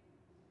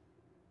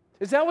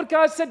 Is that what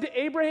God said to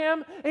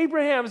Abraham?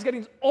 Abraham is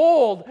getting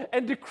old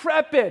and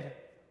decrepit.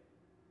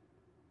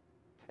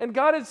 And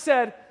God had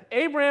said,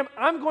 Abraham,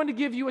 I'm going to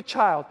give you a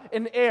child,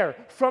 an heir,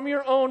 from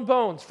your own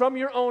bones, from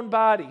your own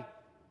body.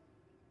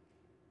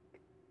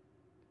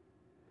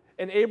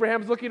 And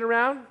Abraham's looking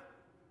around.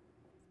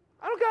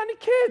 I don't got any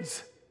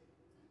kids.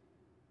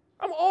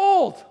 I'm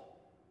old.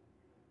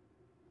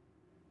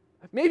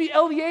 Maybe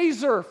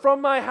Eliezer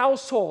from my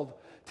household.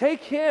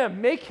 Take him,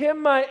 make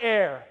him my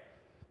heir.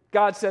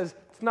 God says,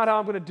 it's not how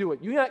I'm going to do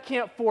it. You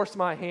can't force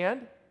my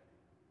hand.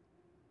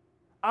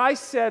 I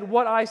said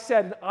what I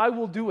said, and I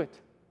will do it.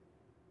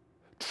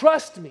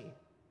 Trust me.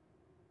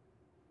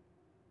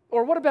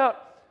 Or what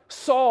about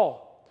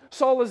Saul?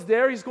 Saul is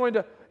there. He's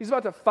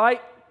about to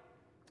fight.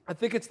 I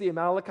think it's the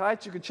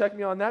Amalekites. You can check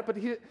me on that. But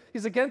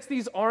he's against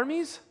these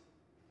armies.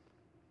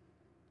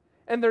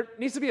 And there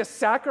needs to be a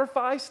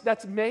sacrifice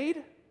that's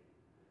made.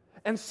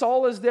 And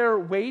Saul is there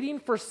waiting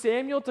for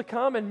Samuel to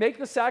come and make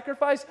the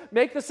sacrifice.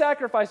 Make the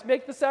sacrifice.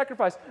 Make the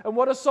sacrifice. And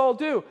what does Saul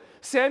do?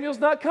 Samuel's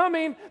not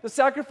coming. The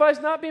sacrifice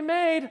not being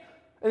made.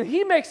 And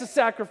he makes the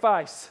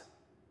sacrifice.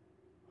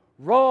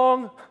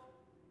 Wrong.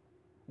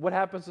 What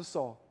happens to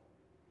Saul?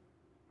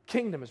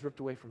 Kingdom is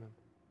ripped away from him.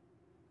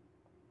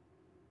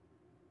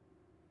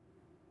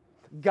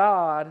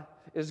 God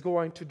is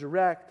going to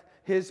direct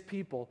His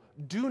people.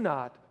 Do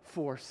not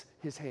force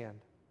His hand.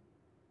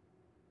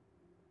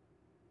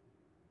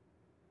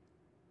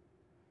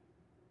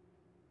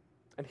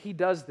 And He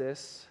does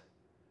this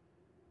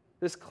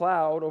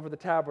cloud over the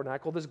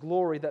tabernacle, this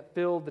glory that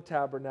filled the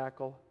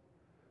tabernacle,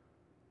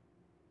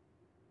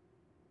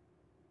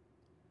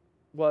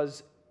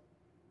 was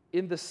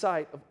in the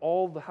sight of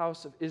all the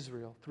house of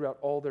Israel throughout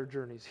all their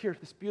journeys. Here's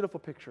this beautiful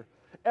picture.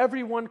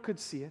 Everyone could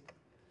see it.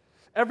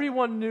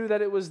 Everyone knew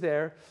that it was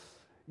there.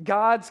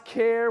 God's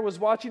care was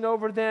watching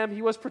over them.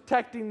 He was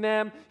protecting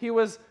them. He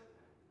was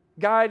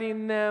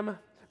guiding them.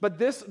 But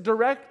this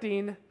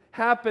directing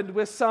happened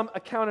with some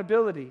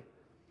accountability.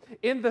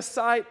 In the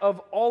sight of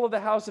all of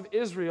the house of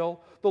Israel,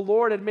 the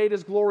Lord had made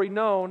His glory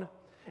known,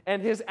 and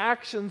His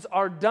actions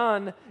are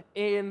done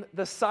in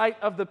the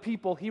sight of the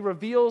people. He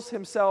reveals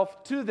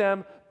Himself to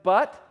them,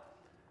 but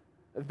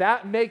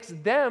that makes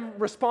them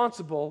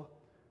responsible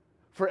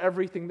for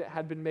everything that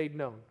had been made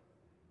known.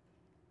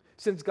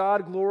 Since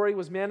God's glory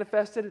was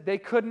manifested, they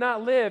could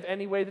not live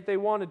any way that they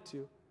wanted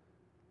to.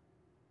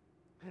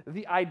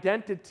 The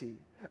identity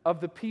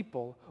of the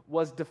people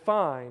was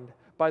defined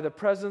by the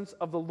presence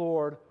of the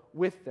Lord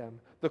with them.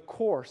 The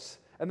course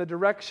and the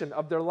direction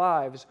of their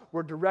lives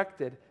were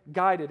directed,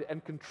 guided,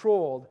 and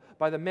controlled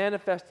by the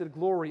manifested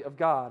glory of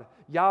God.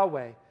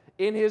 Yahweh,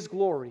 in His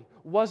glory,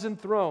 was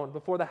enthroned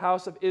before the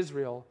house of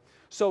Israel,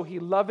 so He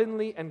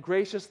lovingly and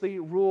graciously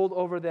ruled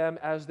over them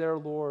as their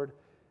Lord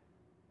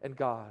and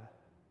God.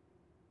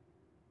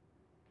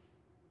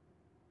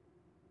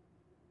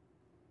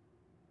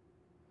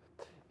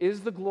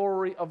 Is the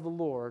glory of the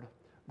Lord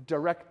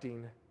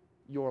directing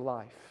your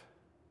life?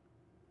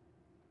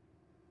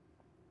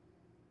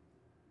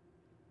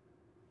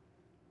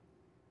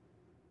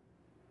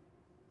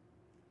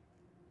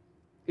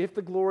 If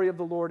the glory of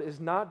the Lord is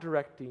not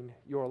directing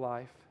your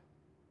life,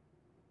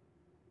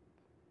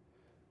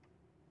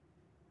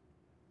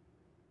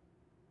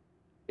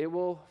 it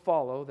will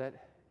follow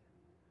that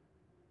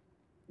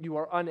you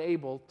are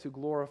unable to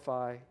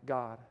glorify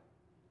God.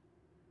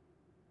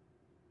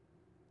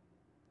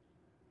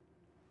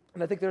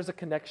 And I think there's a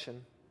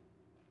connection.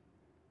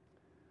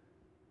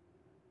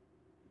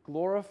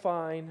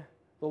 Glorifying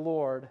the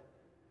Lord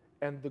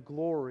and the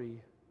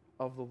glory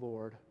of the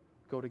Lord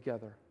go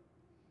together.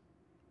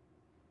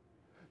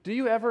 Do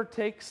you ever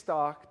take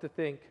stock to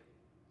think,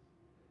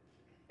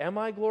 am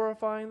I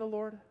glorifying the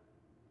Lord?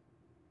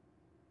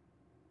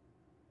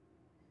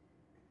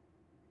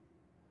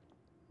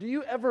 Do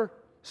you ever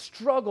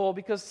struggle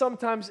because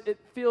sometimes it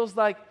feels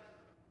like,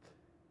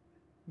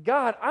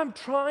 God, I'm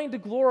trying to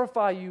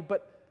glorify you,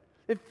 but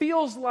it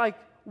feels like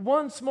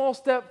one small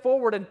step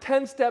forward and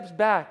 10 steps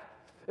back.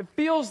 It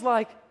feels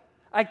like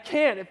I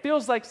can't. It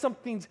feels like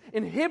something's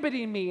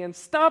inhibiting me and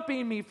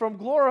stopping me from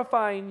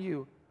glorifying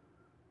you.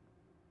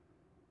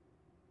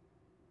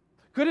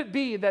 Could it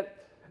be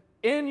that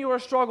in your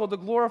struggle to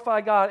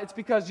glorify God, it's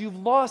because you've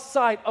lost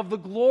sight of the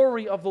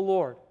glory of the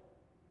Lord?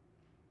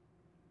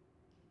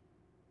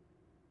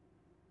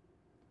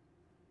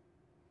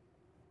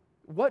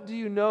 What do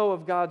you know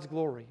of God's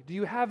glory? Do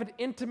you have an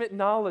intimate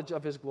knowledge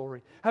of His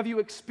glory? Have you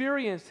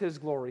experienced His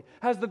glory?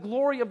 Has the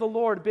glory of the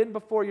Lord been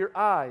before your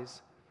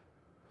eyes?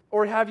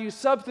 Or have you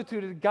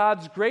substituted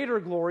God's greater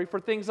glory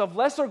for things of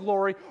lesser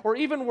glory, or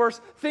even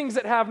worse, things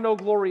that have no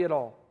glory at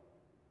all?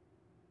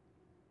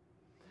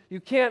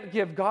 You can't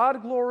give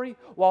God glory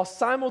while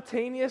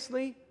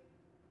simultaneously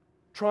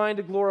trying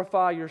to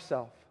glorify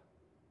yourself.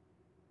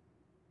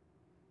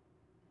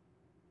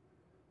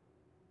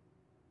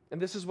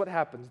 And this is what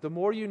happens. The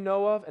more you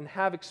know of and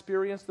have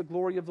experienced the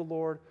glory of the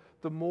Lord,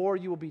 the more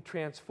you will be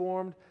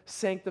transformed,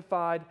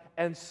 sanctified,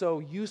 and so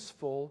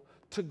useful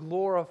to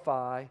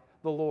glorify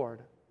the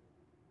Lord.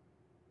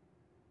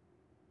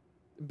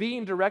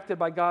 Being directed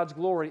by God's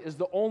glory is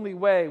the only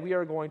way we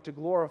are going to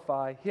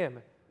glorify Him.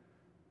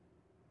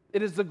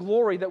 It is the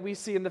glory that we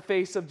see in the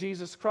face of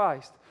Jesus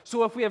Christ.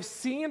 So if we have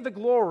seen the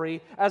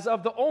glory as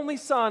of the only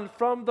Son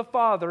from the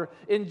Father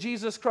in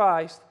Jesus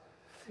Christ,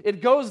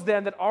 it goes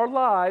then that our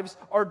lives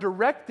are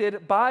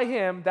directed by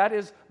Him, that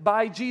is,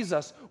 by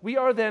Jesus. We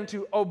are then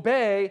to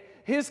obey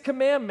His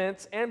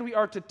commandments, and we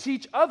are to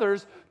teach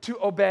others to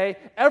obey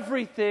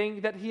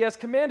everything that He has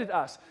commanded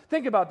us.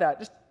 Think about that.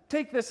 Just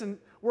take this and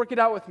work it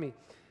out with me.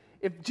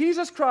 If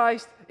Jesus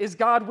Christ is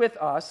God with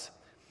us,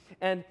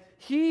 and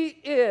He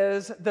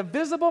is the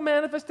visible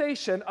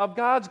manifestation of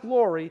God's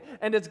glory,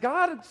 and it's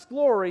God's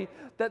glory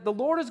that the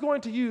Lord is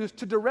going to use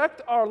to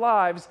direct our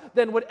lives,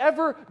 then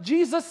whatever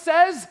Jesus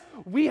says,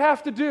 we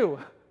have to do.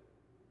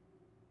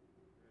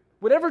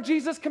 Whatever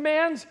Jesus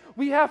commands,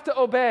 we have to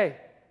obey.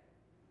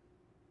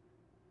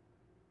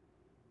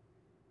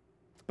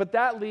 But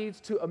that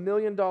leads to a $1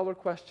 million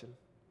question.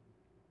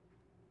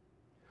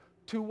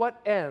 To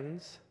what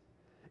ends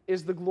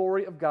is the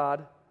glory of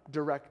God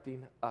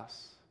directing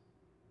us?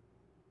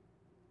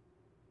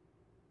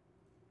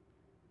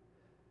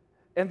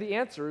 And the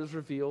answer is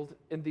revealed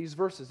in these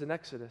verses in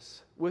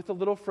Exodus with a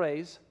little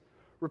phrase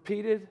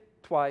repeated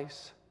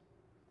twice.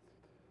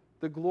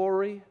 The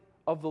glory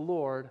of the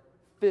Lord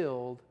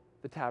filled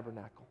the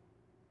tabernacle.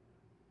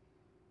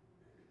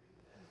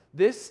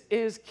 This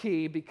is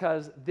key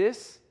because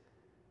this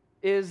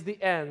is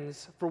the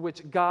ends for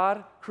which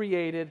God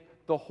created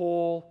the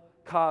whole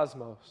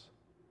cosmos.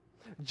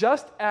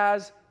 Just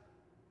as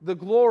the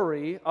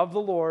glory of the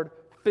Lord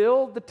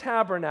filled the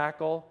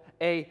tabernacle,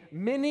 a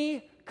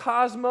mini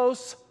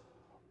cosmos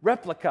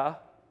replica,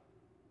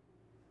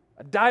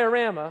 a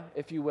diorama,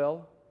 if you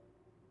will.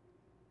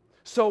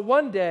 So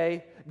one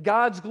day,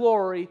 God's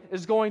glory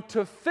is going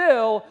to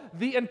fill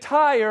the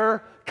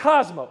entire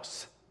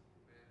cosmos.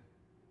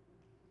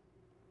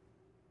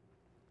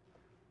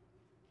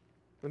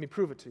 Let me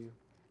prove it to you.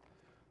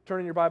 Turn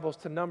in your Bibles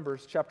to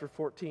Numbers chapter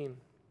 14,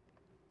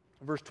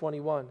 verse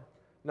 21.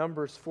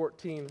 Numbers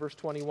 14, verse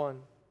 21.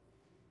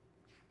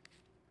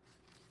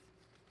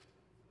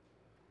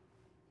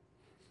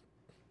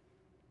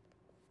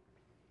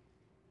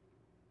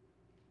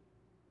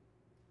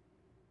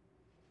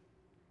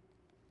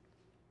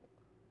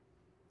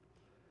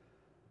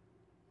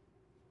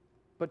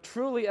 But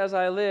truly as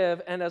I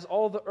live, and as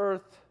all the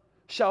earth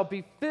shall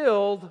be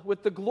filled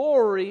with the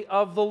glory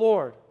of the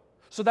Lord.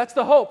 So that's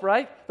the hope,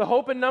 right? The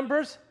hope in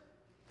Numbers.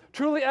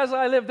 Truly as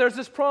I live, there's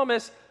this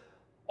promise,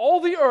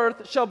 all the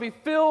earth shall be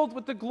filled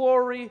with the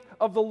glory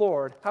of the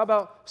Lord. How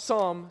about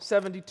Psalm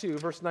 72,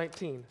 verse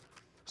 19?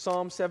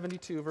 Psalm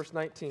 72, verse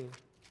 19. I'm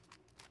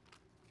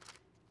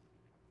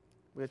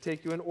going to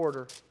take you in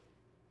order.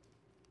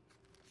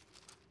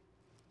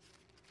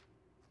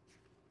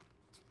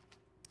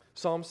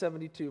 Psalm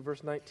 72,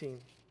 verse 19.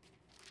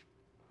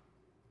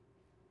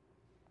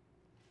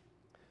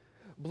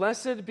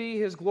 Blessed be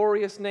His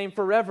glorious name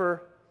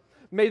forever.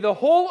 May the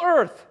whole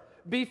earth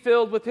be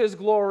filled with His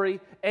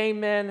glory.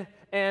 Amen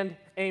and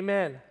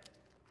amen.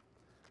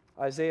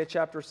 Isaiah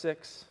chapter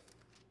 6,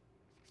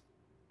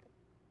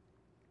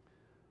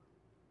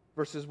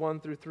 verses 1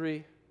 through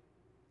 3.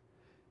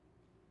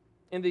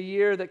 In the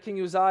year that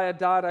King Uzziah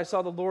died, I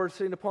saw the Lord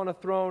sitting upon a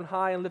throne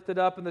high and lifted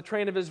up, and the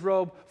train of His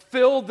robe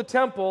filled the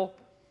temple.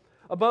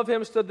 Above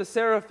Him stood the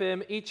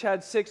seraphim. Each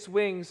had 6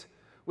 wings.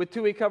 With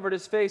 2 He covered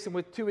His face, and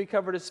with 2 He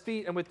covered His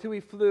feet, and with 2 He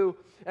flew.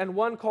 And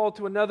one called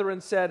to another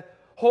and said,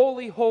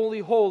 Holy, holy,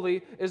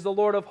 holy is the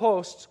Lord of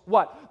hosts.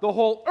 What? The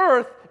whole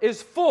earth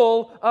is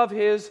full of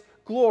His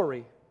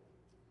glory.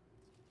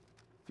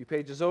 A few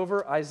pages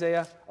over,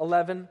 Isaiah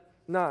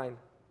 11:9.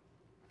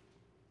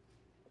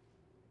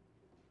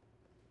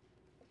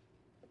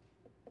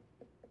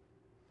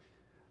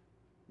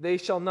 They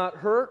shall not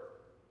hurt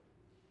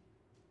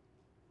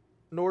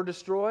nor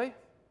destroy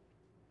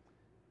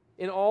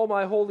in all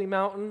my holy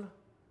mountain.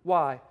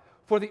 Why?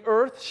 For the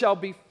earth shall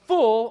be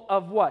full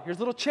of what? Here's a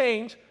little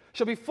change.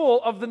 Shall be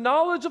full of the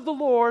knowledge of the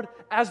Lord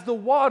as the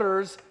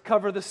waters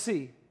cover the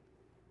sea.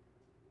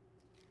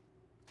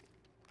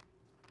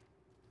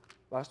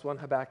 Last one,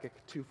 Habakkuk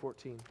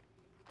 2:14,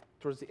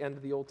 towards the end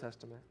of the Old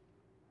Testament.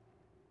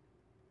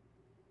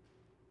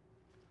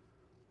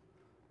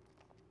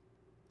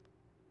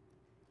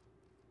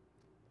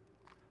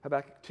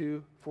 Habakkuk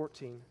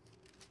 2:14.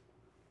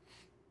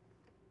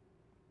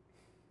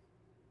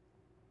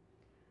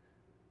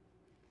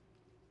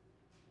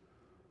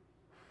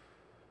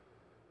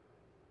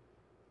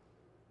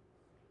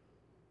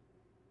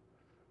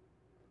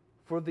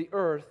 For the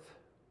earth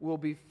will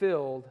be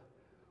filled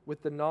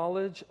with the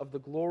knowledge of the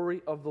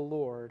glory of the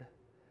Lord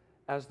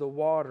as the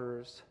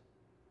waters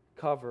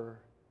cover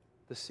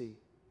the sea.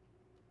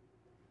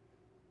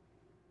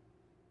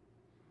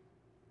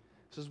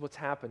 This is what's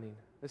happening.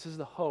 This is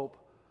the hope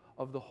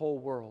of the whole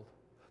world.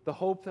 The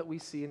hope that we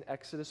see in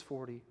Exodus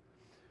 40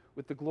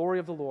 with the glory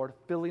of the Lord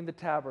filling the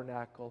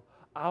tabernacle.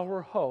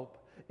 Our hope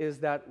is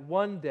that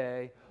one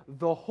day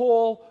the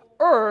whole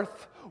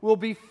earth will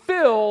be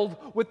filled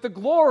with the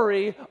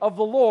glory of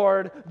the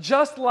Lord,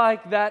 just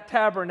like that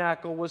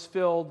tabernacle was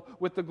filled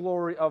with the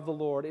glory of the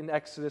Lord in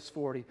Exodus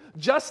 40.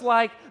 Just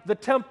like the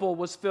temple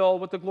was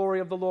filled with the glory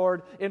of the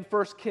Lord in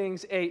 1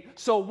 Kings 8.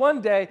 So one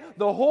day,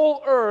 the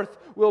whole earth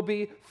will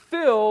be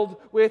filled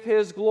with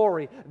His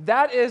glory.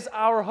 That is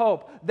our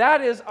hope. That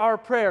is our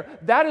prayer.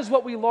 That is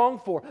what we long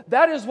for.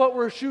 That is what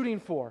we're shooting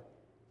for.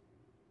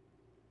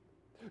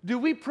 Do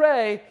we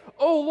pray,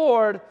 "Oh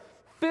Lord,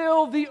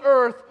 fill the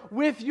earth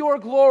with your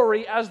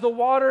glory as the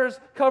waters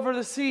cover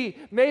the sea"?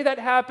 May that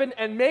happen,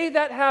 and may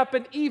that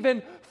happen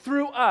even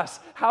through us.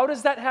 How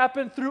does that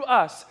happen through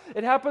us?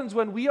 It happens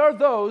when we are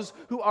those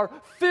who are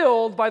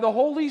filled by the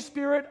Holy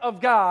Spirit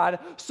of God,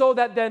 so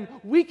that then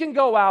we can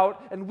go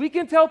out and we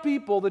can tell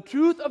people the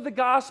truth of the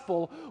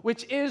gospel,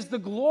 which is the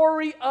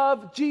glory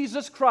of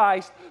Jesus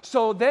Christ,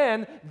 so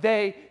then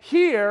they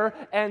hear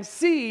and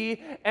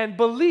see and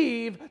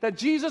believe that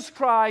Jesus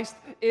Christ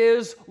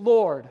is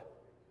Lord.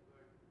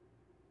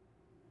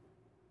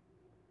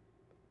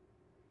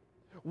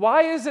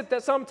 Why is it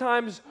that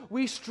sometimes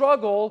we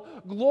struggle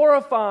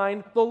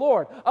glorifying the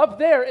Lord? Up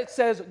there it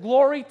says,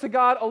 "Glory to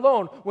God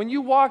alone." When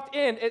you walked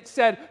in, it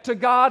said, "To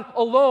God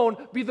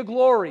alone be the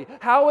glory."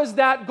 How is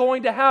that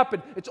going to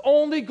happen? It's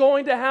only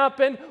going to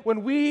happen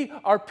when we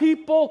are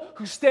people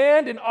who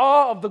stand in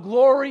awe of the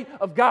glory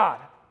of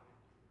God.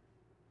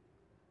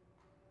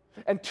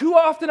 And too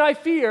often I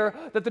fear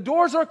that the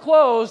doors are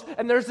closed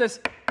and there's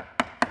this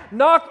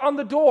knock on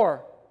the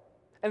door.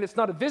 And it's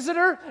not a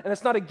visitor, and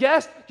it's not a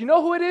guest. You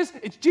know who it is?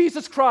 It's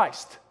Jesus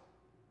Christ.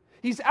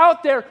 He's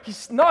out there,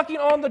 he's knocking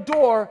on the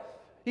door.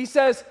 He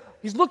says,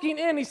 he's looking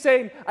in, he's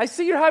saying, "I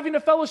see you're having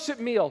a fellowship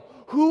meal.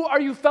 Who are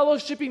you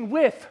fellowshipping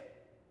with?"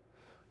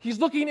 He's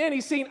looking in,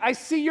 he's saying, "I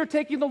see you're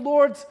taking the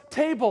Lord's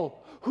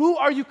table. Who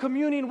are you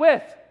communing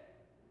with?"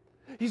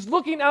 He's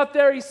looking out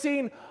there, he's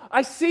saying,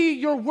 "I see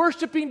you're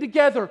worshiping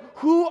together.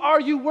 Who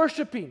are you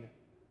worshiping?"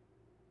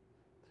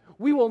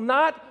 We will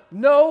not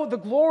know the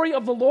glory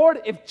of the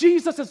Lord if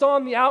Jesus is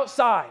on the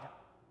outside.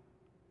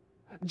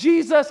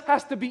 Jesus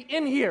has to be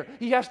in here.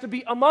 He has to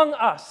be among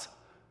us.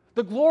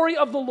 The glory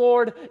of the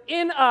Lord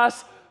in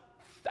us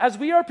as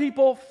we are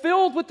people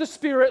filled with the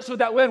Spirit, so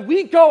that when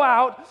we go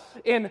out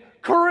in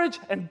courage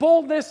and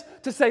boldness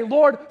to say,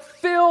 "Lord,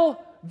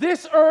 fill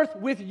this earth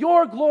with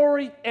your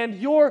glory and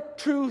your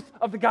truth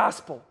of the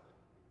gospel."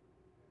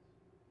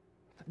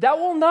 That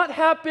will not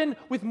happen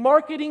with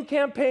marketing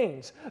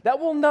campaigns. That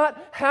will not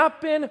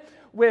happen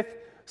with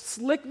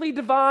slickly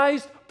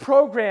devised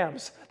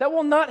programs. That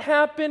will not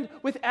happen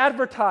with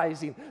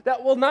advertising.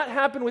 That will not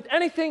happen with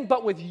anything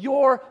but with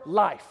your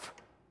life.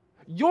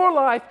 Your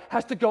life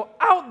has to go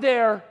out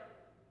there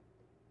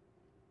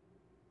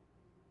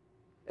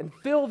and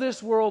fill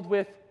this world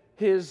with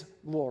His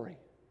glory.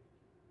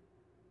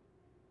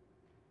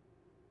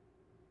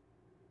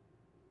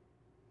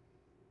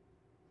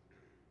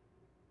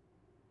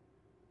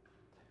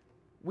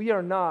 We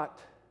are not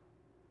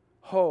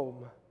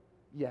home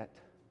yet.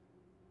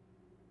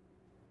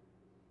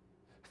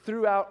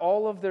 Throughout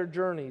all of their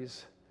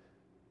journeys,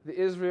 the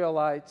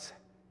Israelites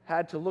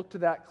had to look to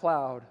that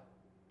cloud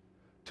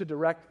to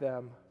direct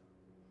them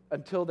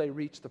until they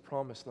reached the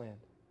promised land.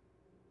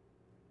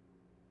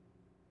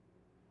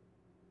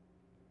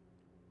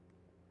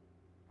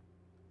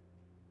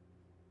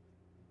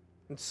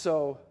 And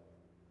so,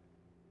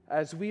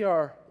 as we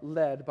are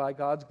led by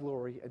God's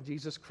glory and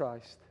Jesus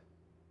Christ,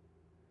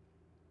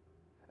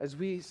 as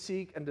we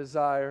seek and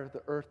desire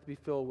the earth to be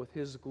filled with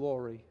His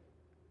glory,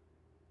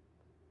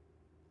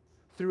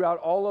 throughout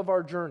all of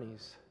our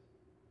journeys,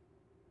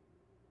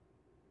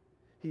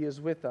 He is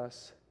with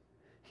us.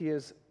 He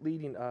is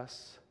leading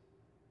us.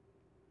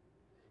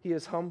 He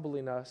is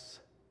humbling us,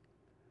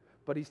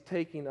 but He's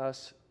taking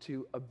us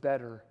to a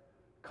better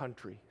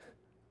country.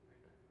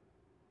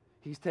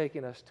 He's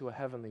taking us to a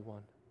heavenly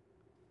one,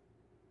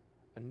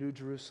 a new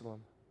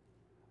Jerusalem,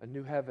 a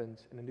new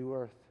heavens and a new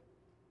earth.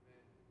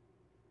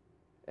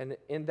 And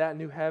in that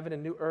new heaven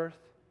and new earth,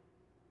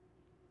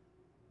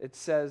 it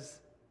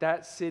says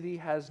that city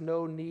has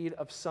no need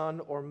of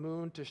sun or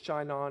moon to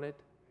shine on it,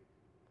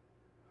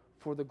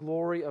 for the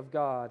glory of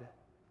God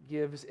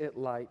gives it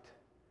light,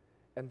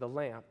 and the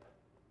lamp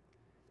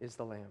is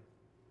the Lamb.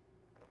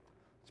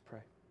 Let's pray.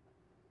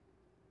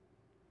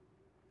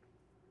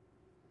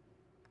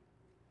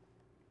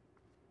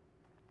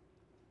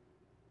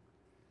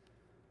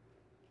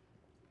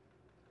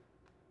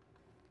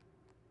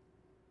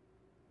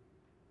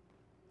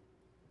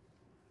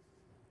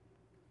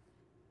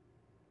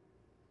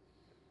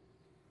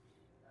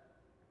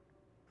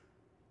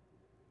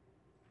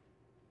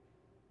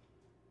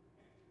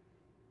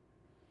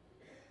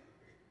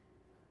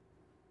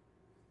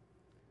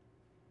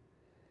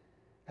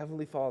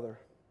 Heavenly Father,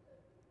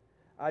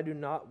 I do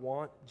not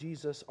want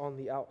Jesus on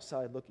the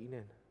outside looking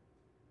in.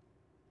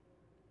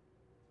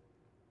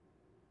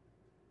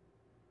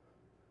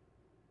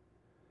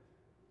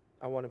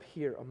 I want him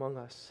here among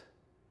us,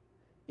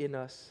 in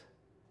us.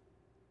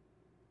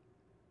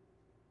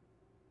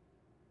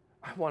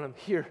 I want him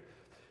here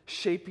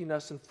shaping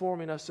us and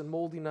forming us and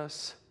molding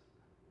us.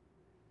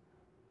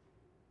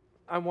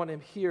 I want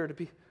him here to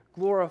be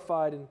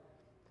glorified and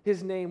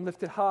his name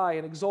lifted high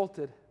and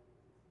exalted.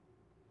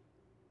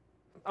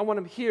 I want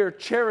him here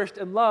cherished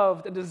and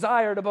loved and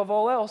desired above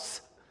all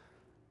else.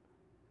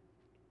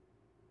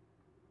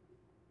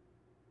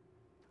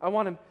 I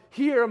want him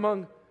here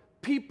among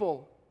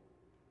people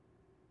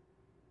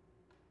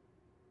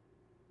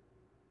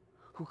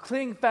who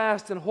cling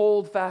fast and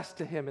hold fast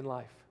to him in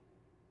life.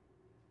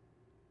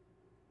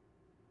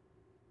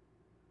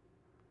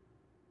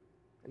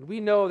 And we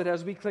know that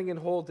as we cling and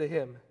hold to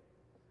him,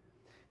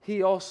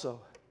 he also,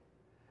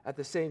 at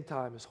the same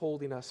time, is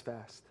holding us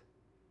fast.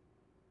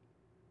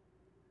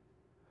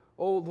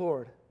 Oh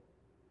Lord,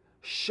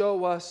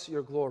 show us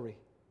your glory.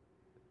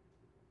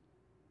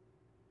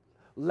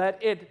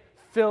 Let it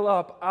fill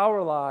up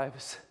our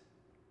lives.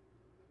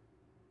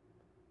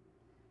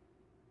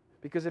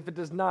 Because if it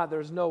does not,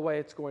 there's no way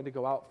it's going to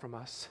go out from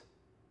us.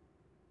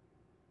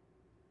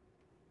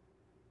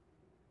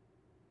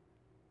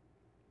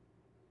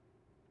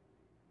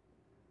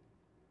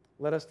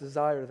 Let us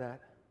desire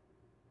that.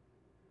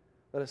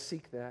 Let us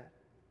seek that.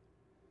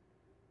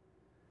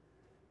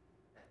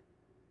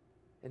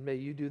 And may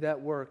you do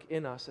that work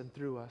in us and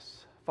through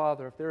us.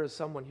 Father, if there is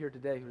someone here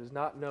today who does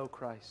not know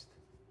Christ,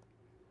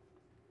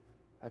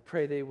 I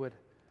pray they would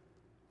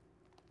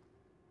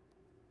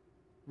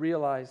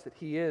realize that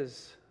he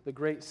is the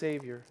great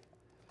Savior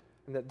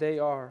and that they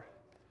are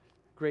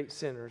great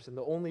sinners. And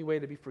the only way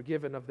to be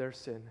forgiven of their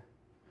sin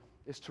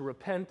is to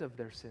repent of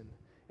their sin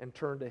and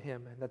turn to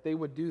him. And that they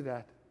would do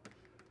that.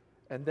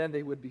 And then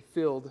they would be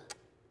filled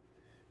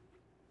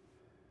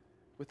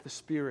with the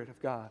Spirit of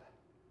God.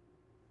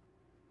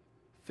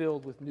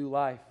 Filled with new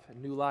life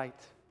and new light.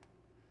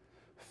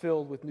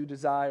 Filled with new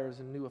desires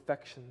and new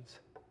affections.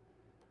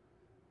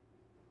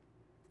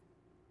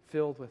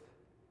 Filled with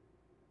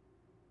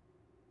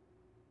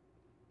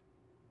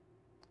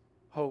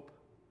hope,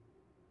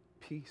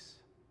 peace.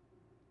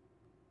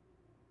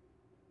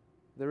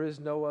 There is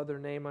no other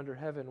name under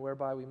heaven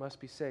whereby we must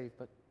be saved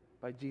but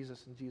by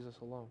Jesus and Jesus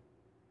alone.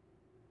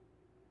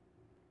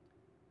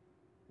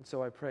 And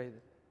so I pray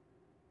that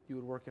you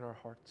would work in our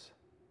hearts.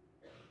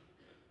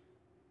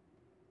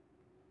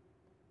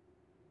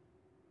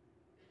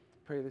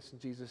 Pray this in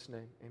Jesus'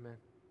 name.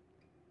 Amen.